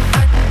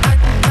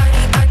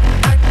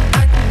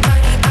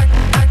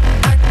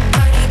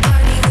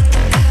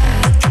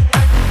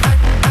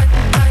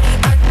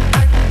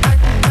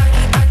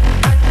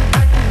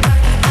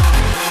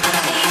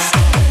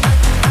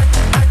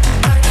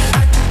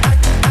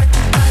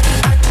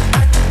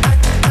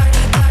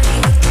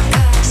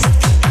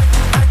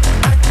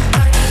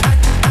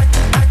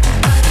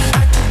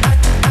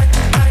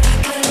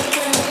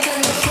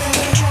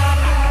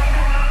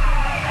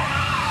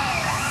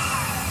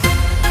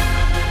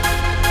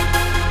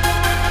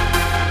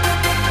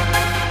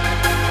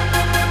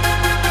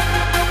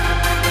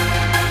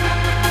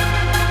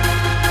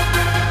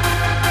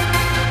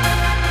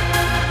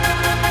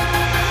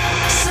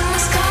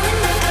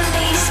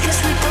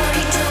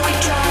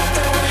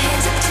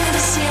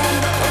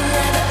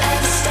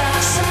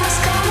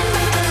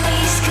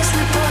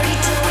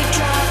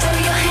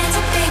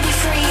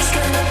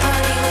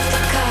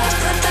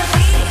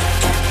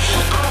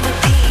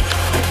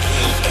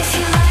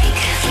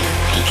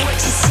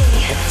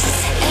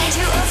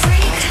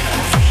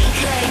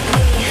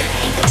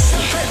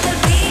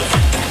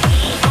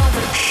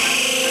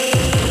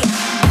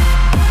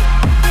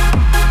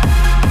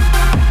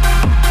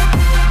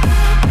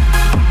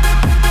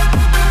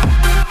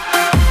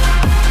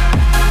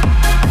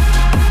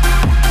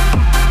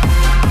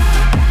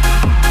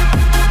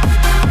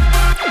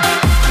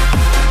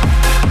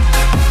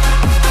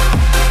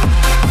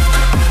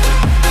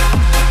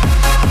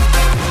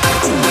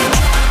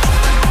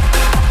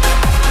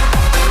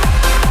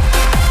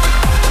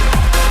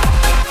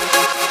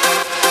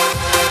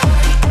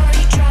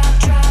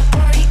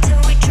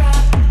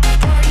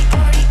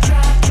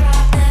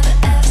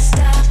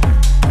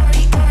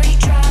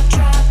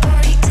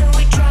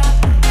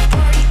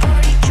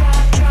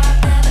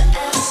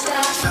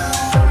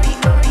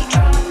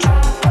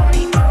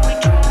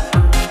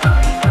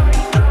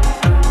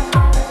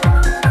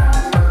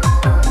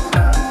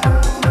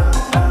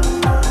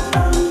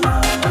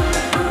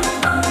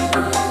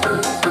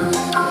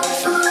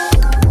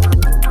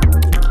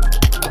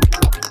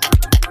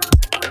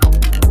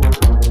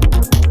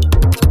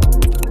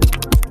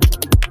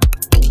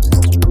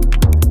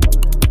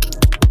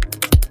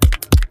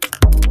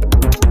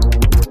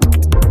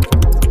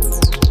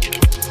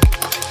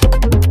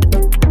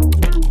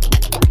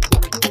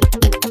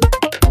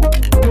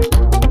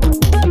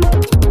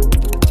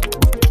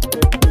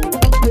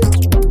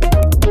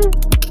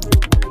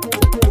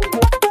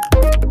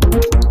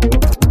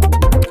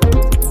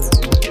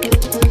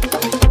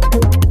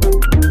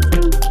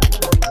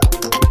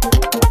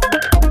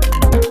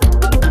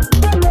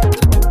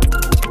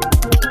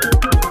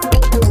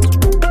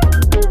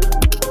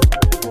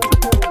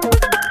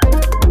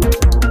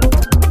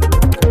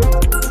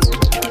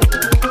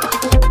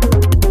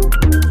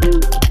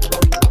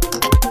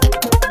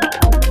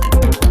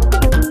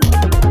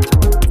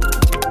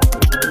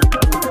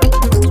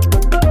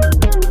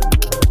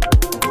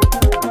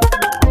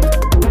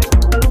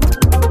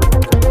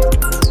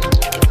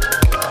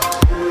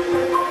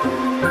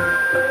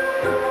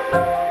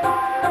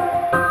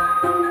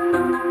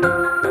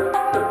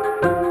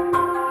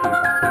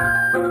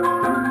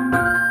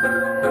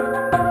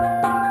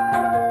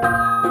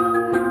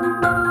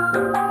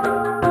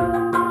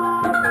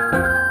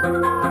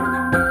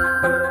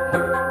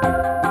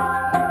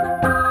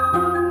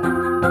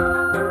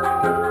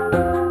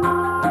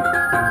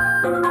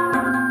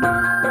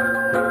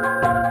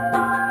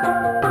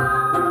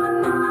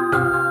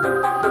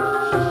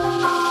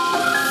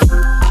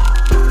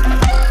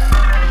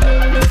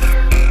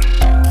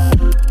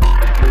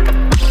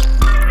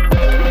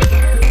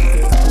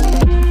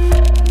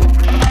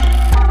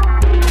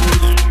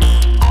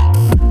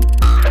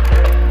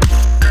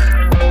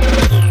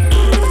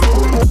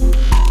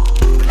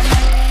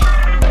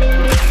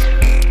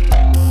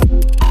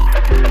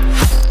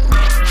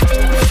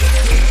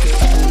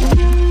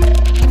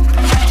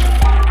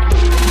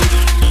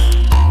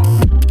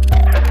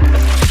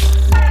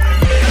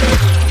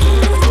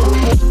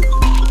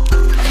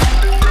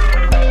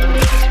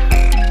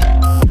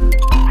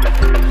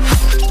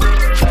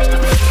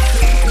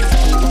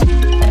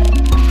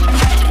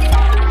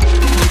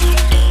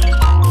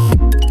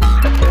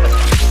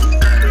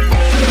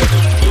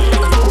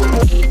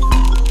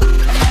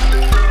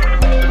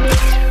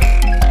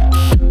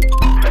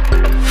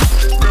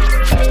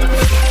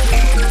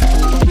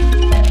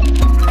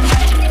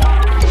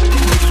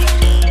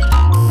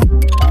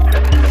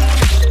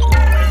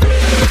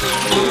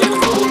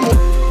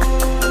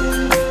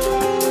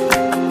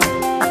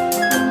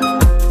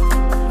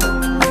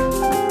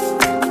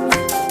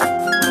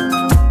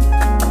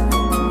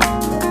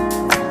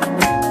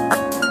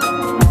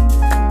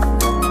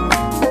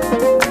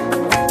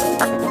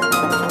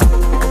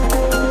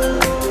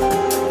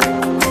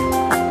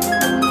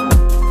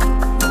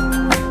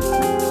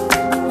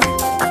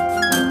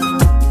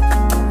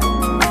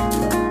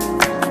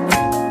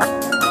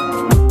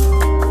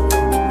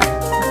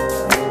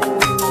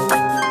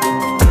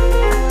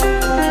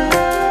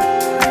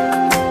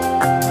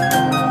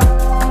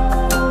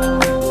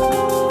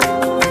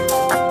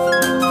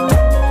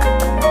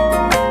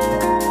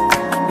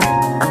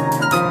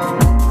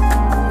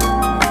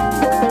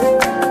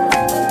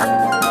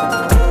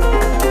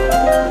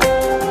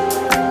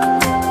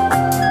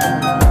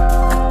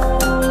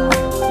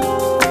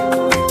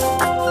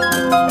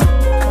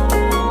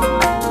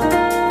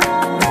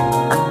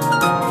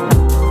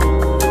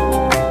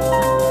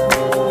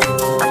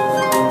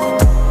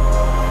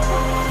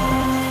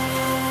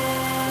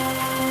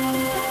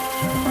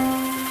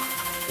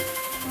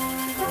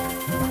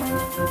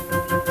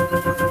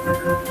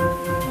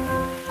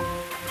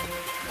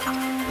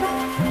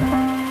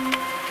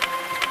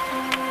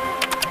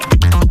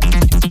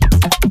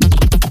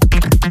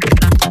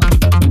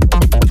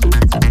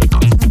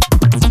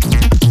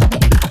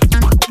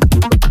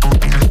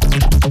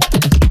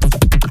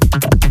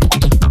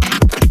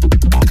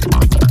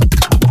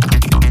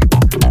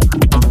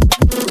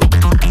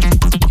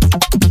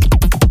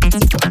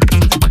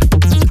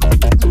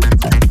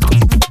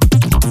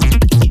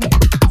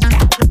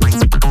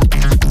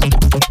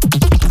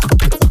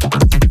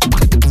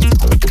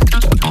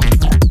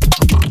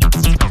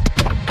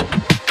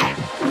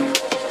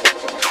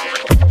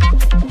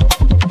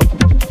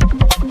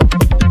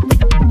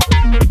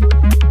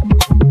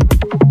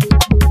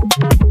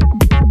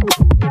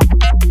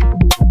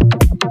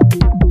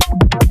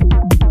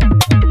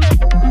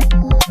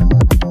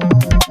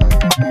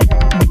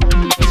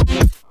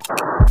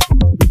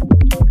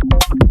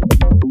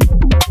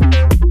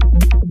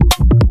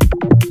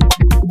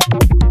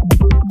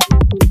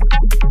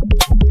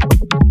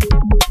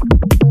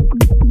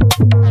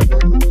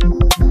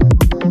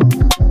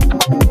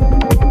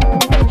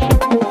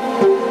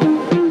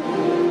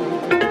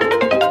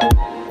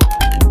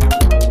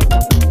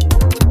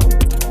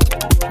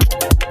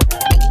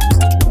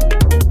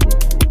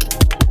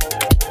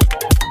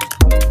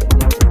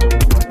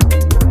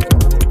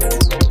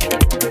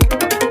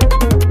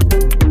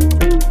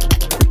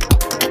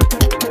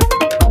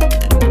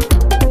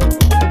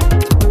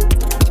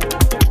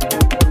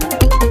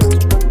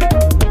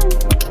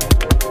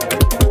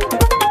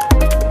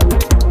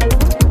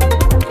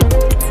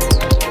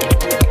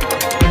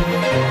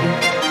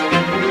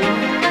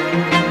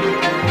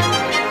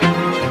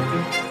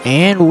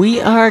 And we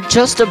are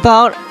just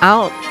about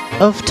out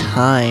of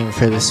time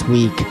for this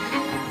week.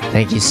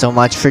 Thank you so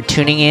much for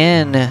tuning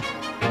in.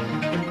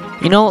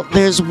 You know,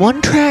 there's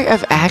one track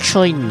I've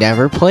actually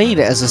never played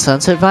as a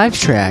Sunset Vibes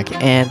track,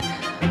 and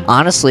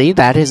honestly,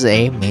 that is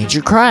a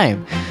major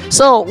crime.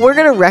 So, we're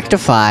gonna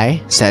rectify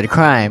said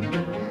crime.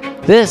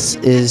 This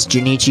is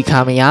Junichi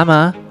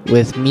Kamiyama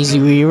with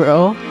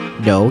Mizuhiro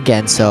no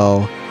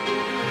Genso.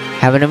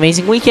 Have an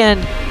amazing weekend,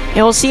 and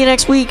we'll see you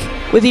next week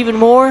with even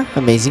more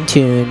amazing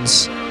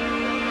tunes.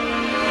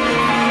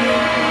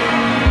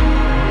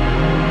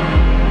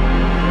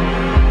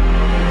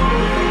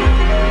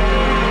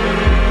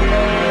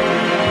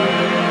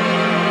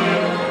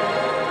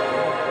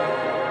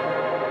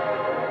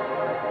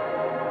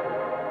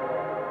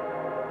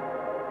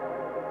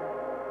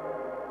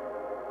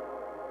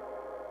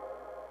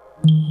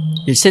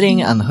 You're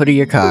sitting on the hood of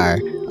your car,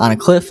 on a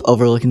cliff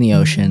overlooking the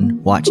ocean,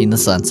 watching the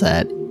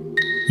sunset.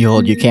 You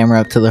hold your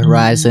camera up to the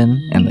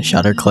horizon, and the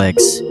shutter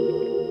clicks.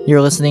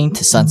 You're listening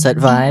to Sunset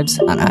Vibes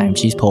on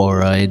iMG's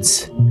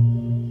Polaroids.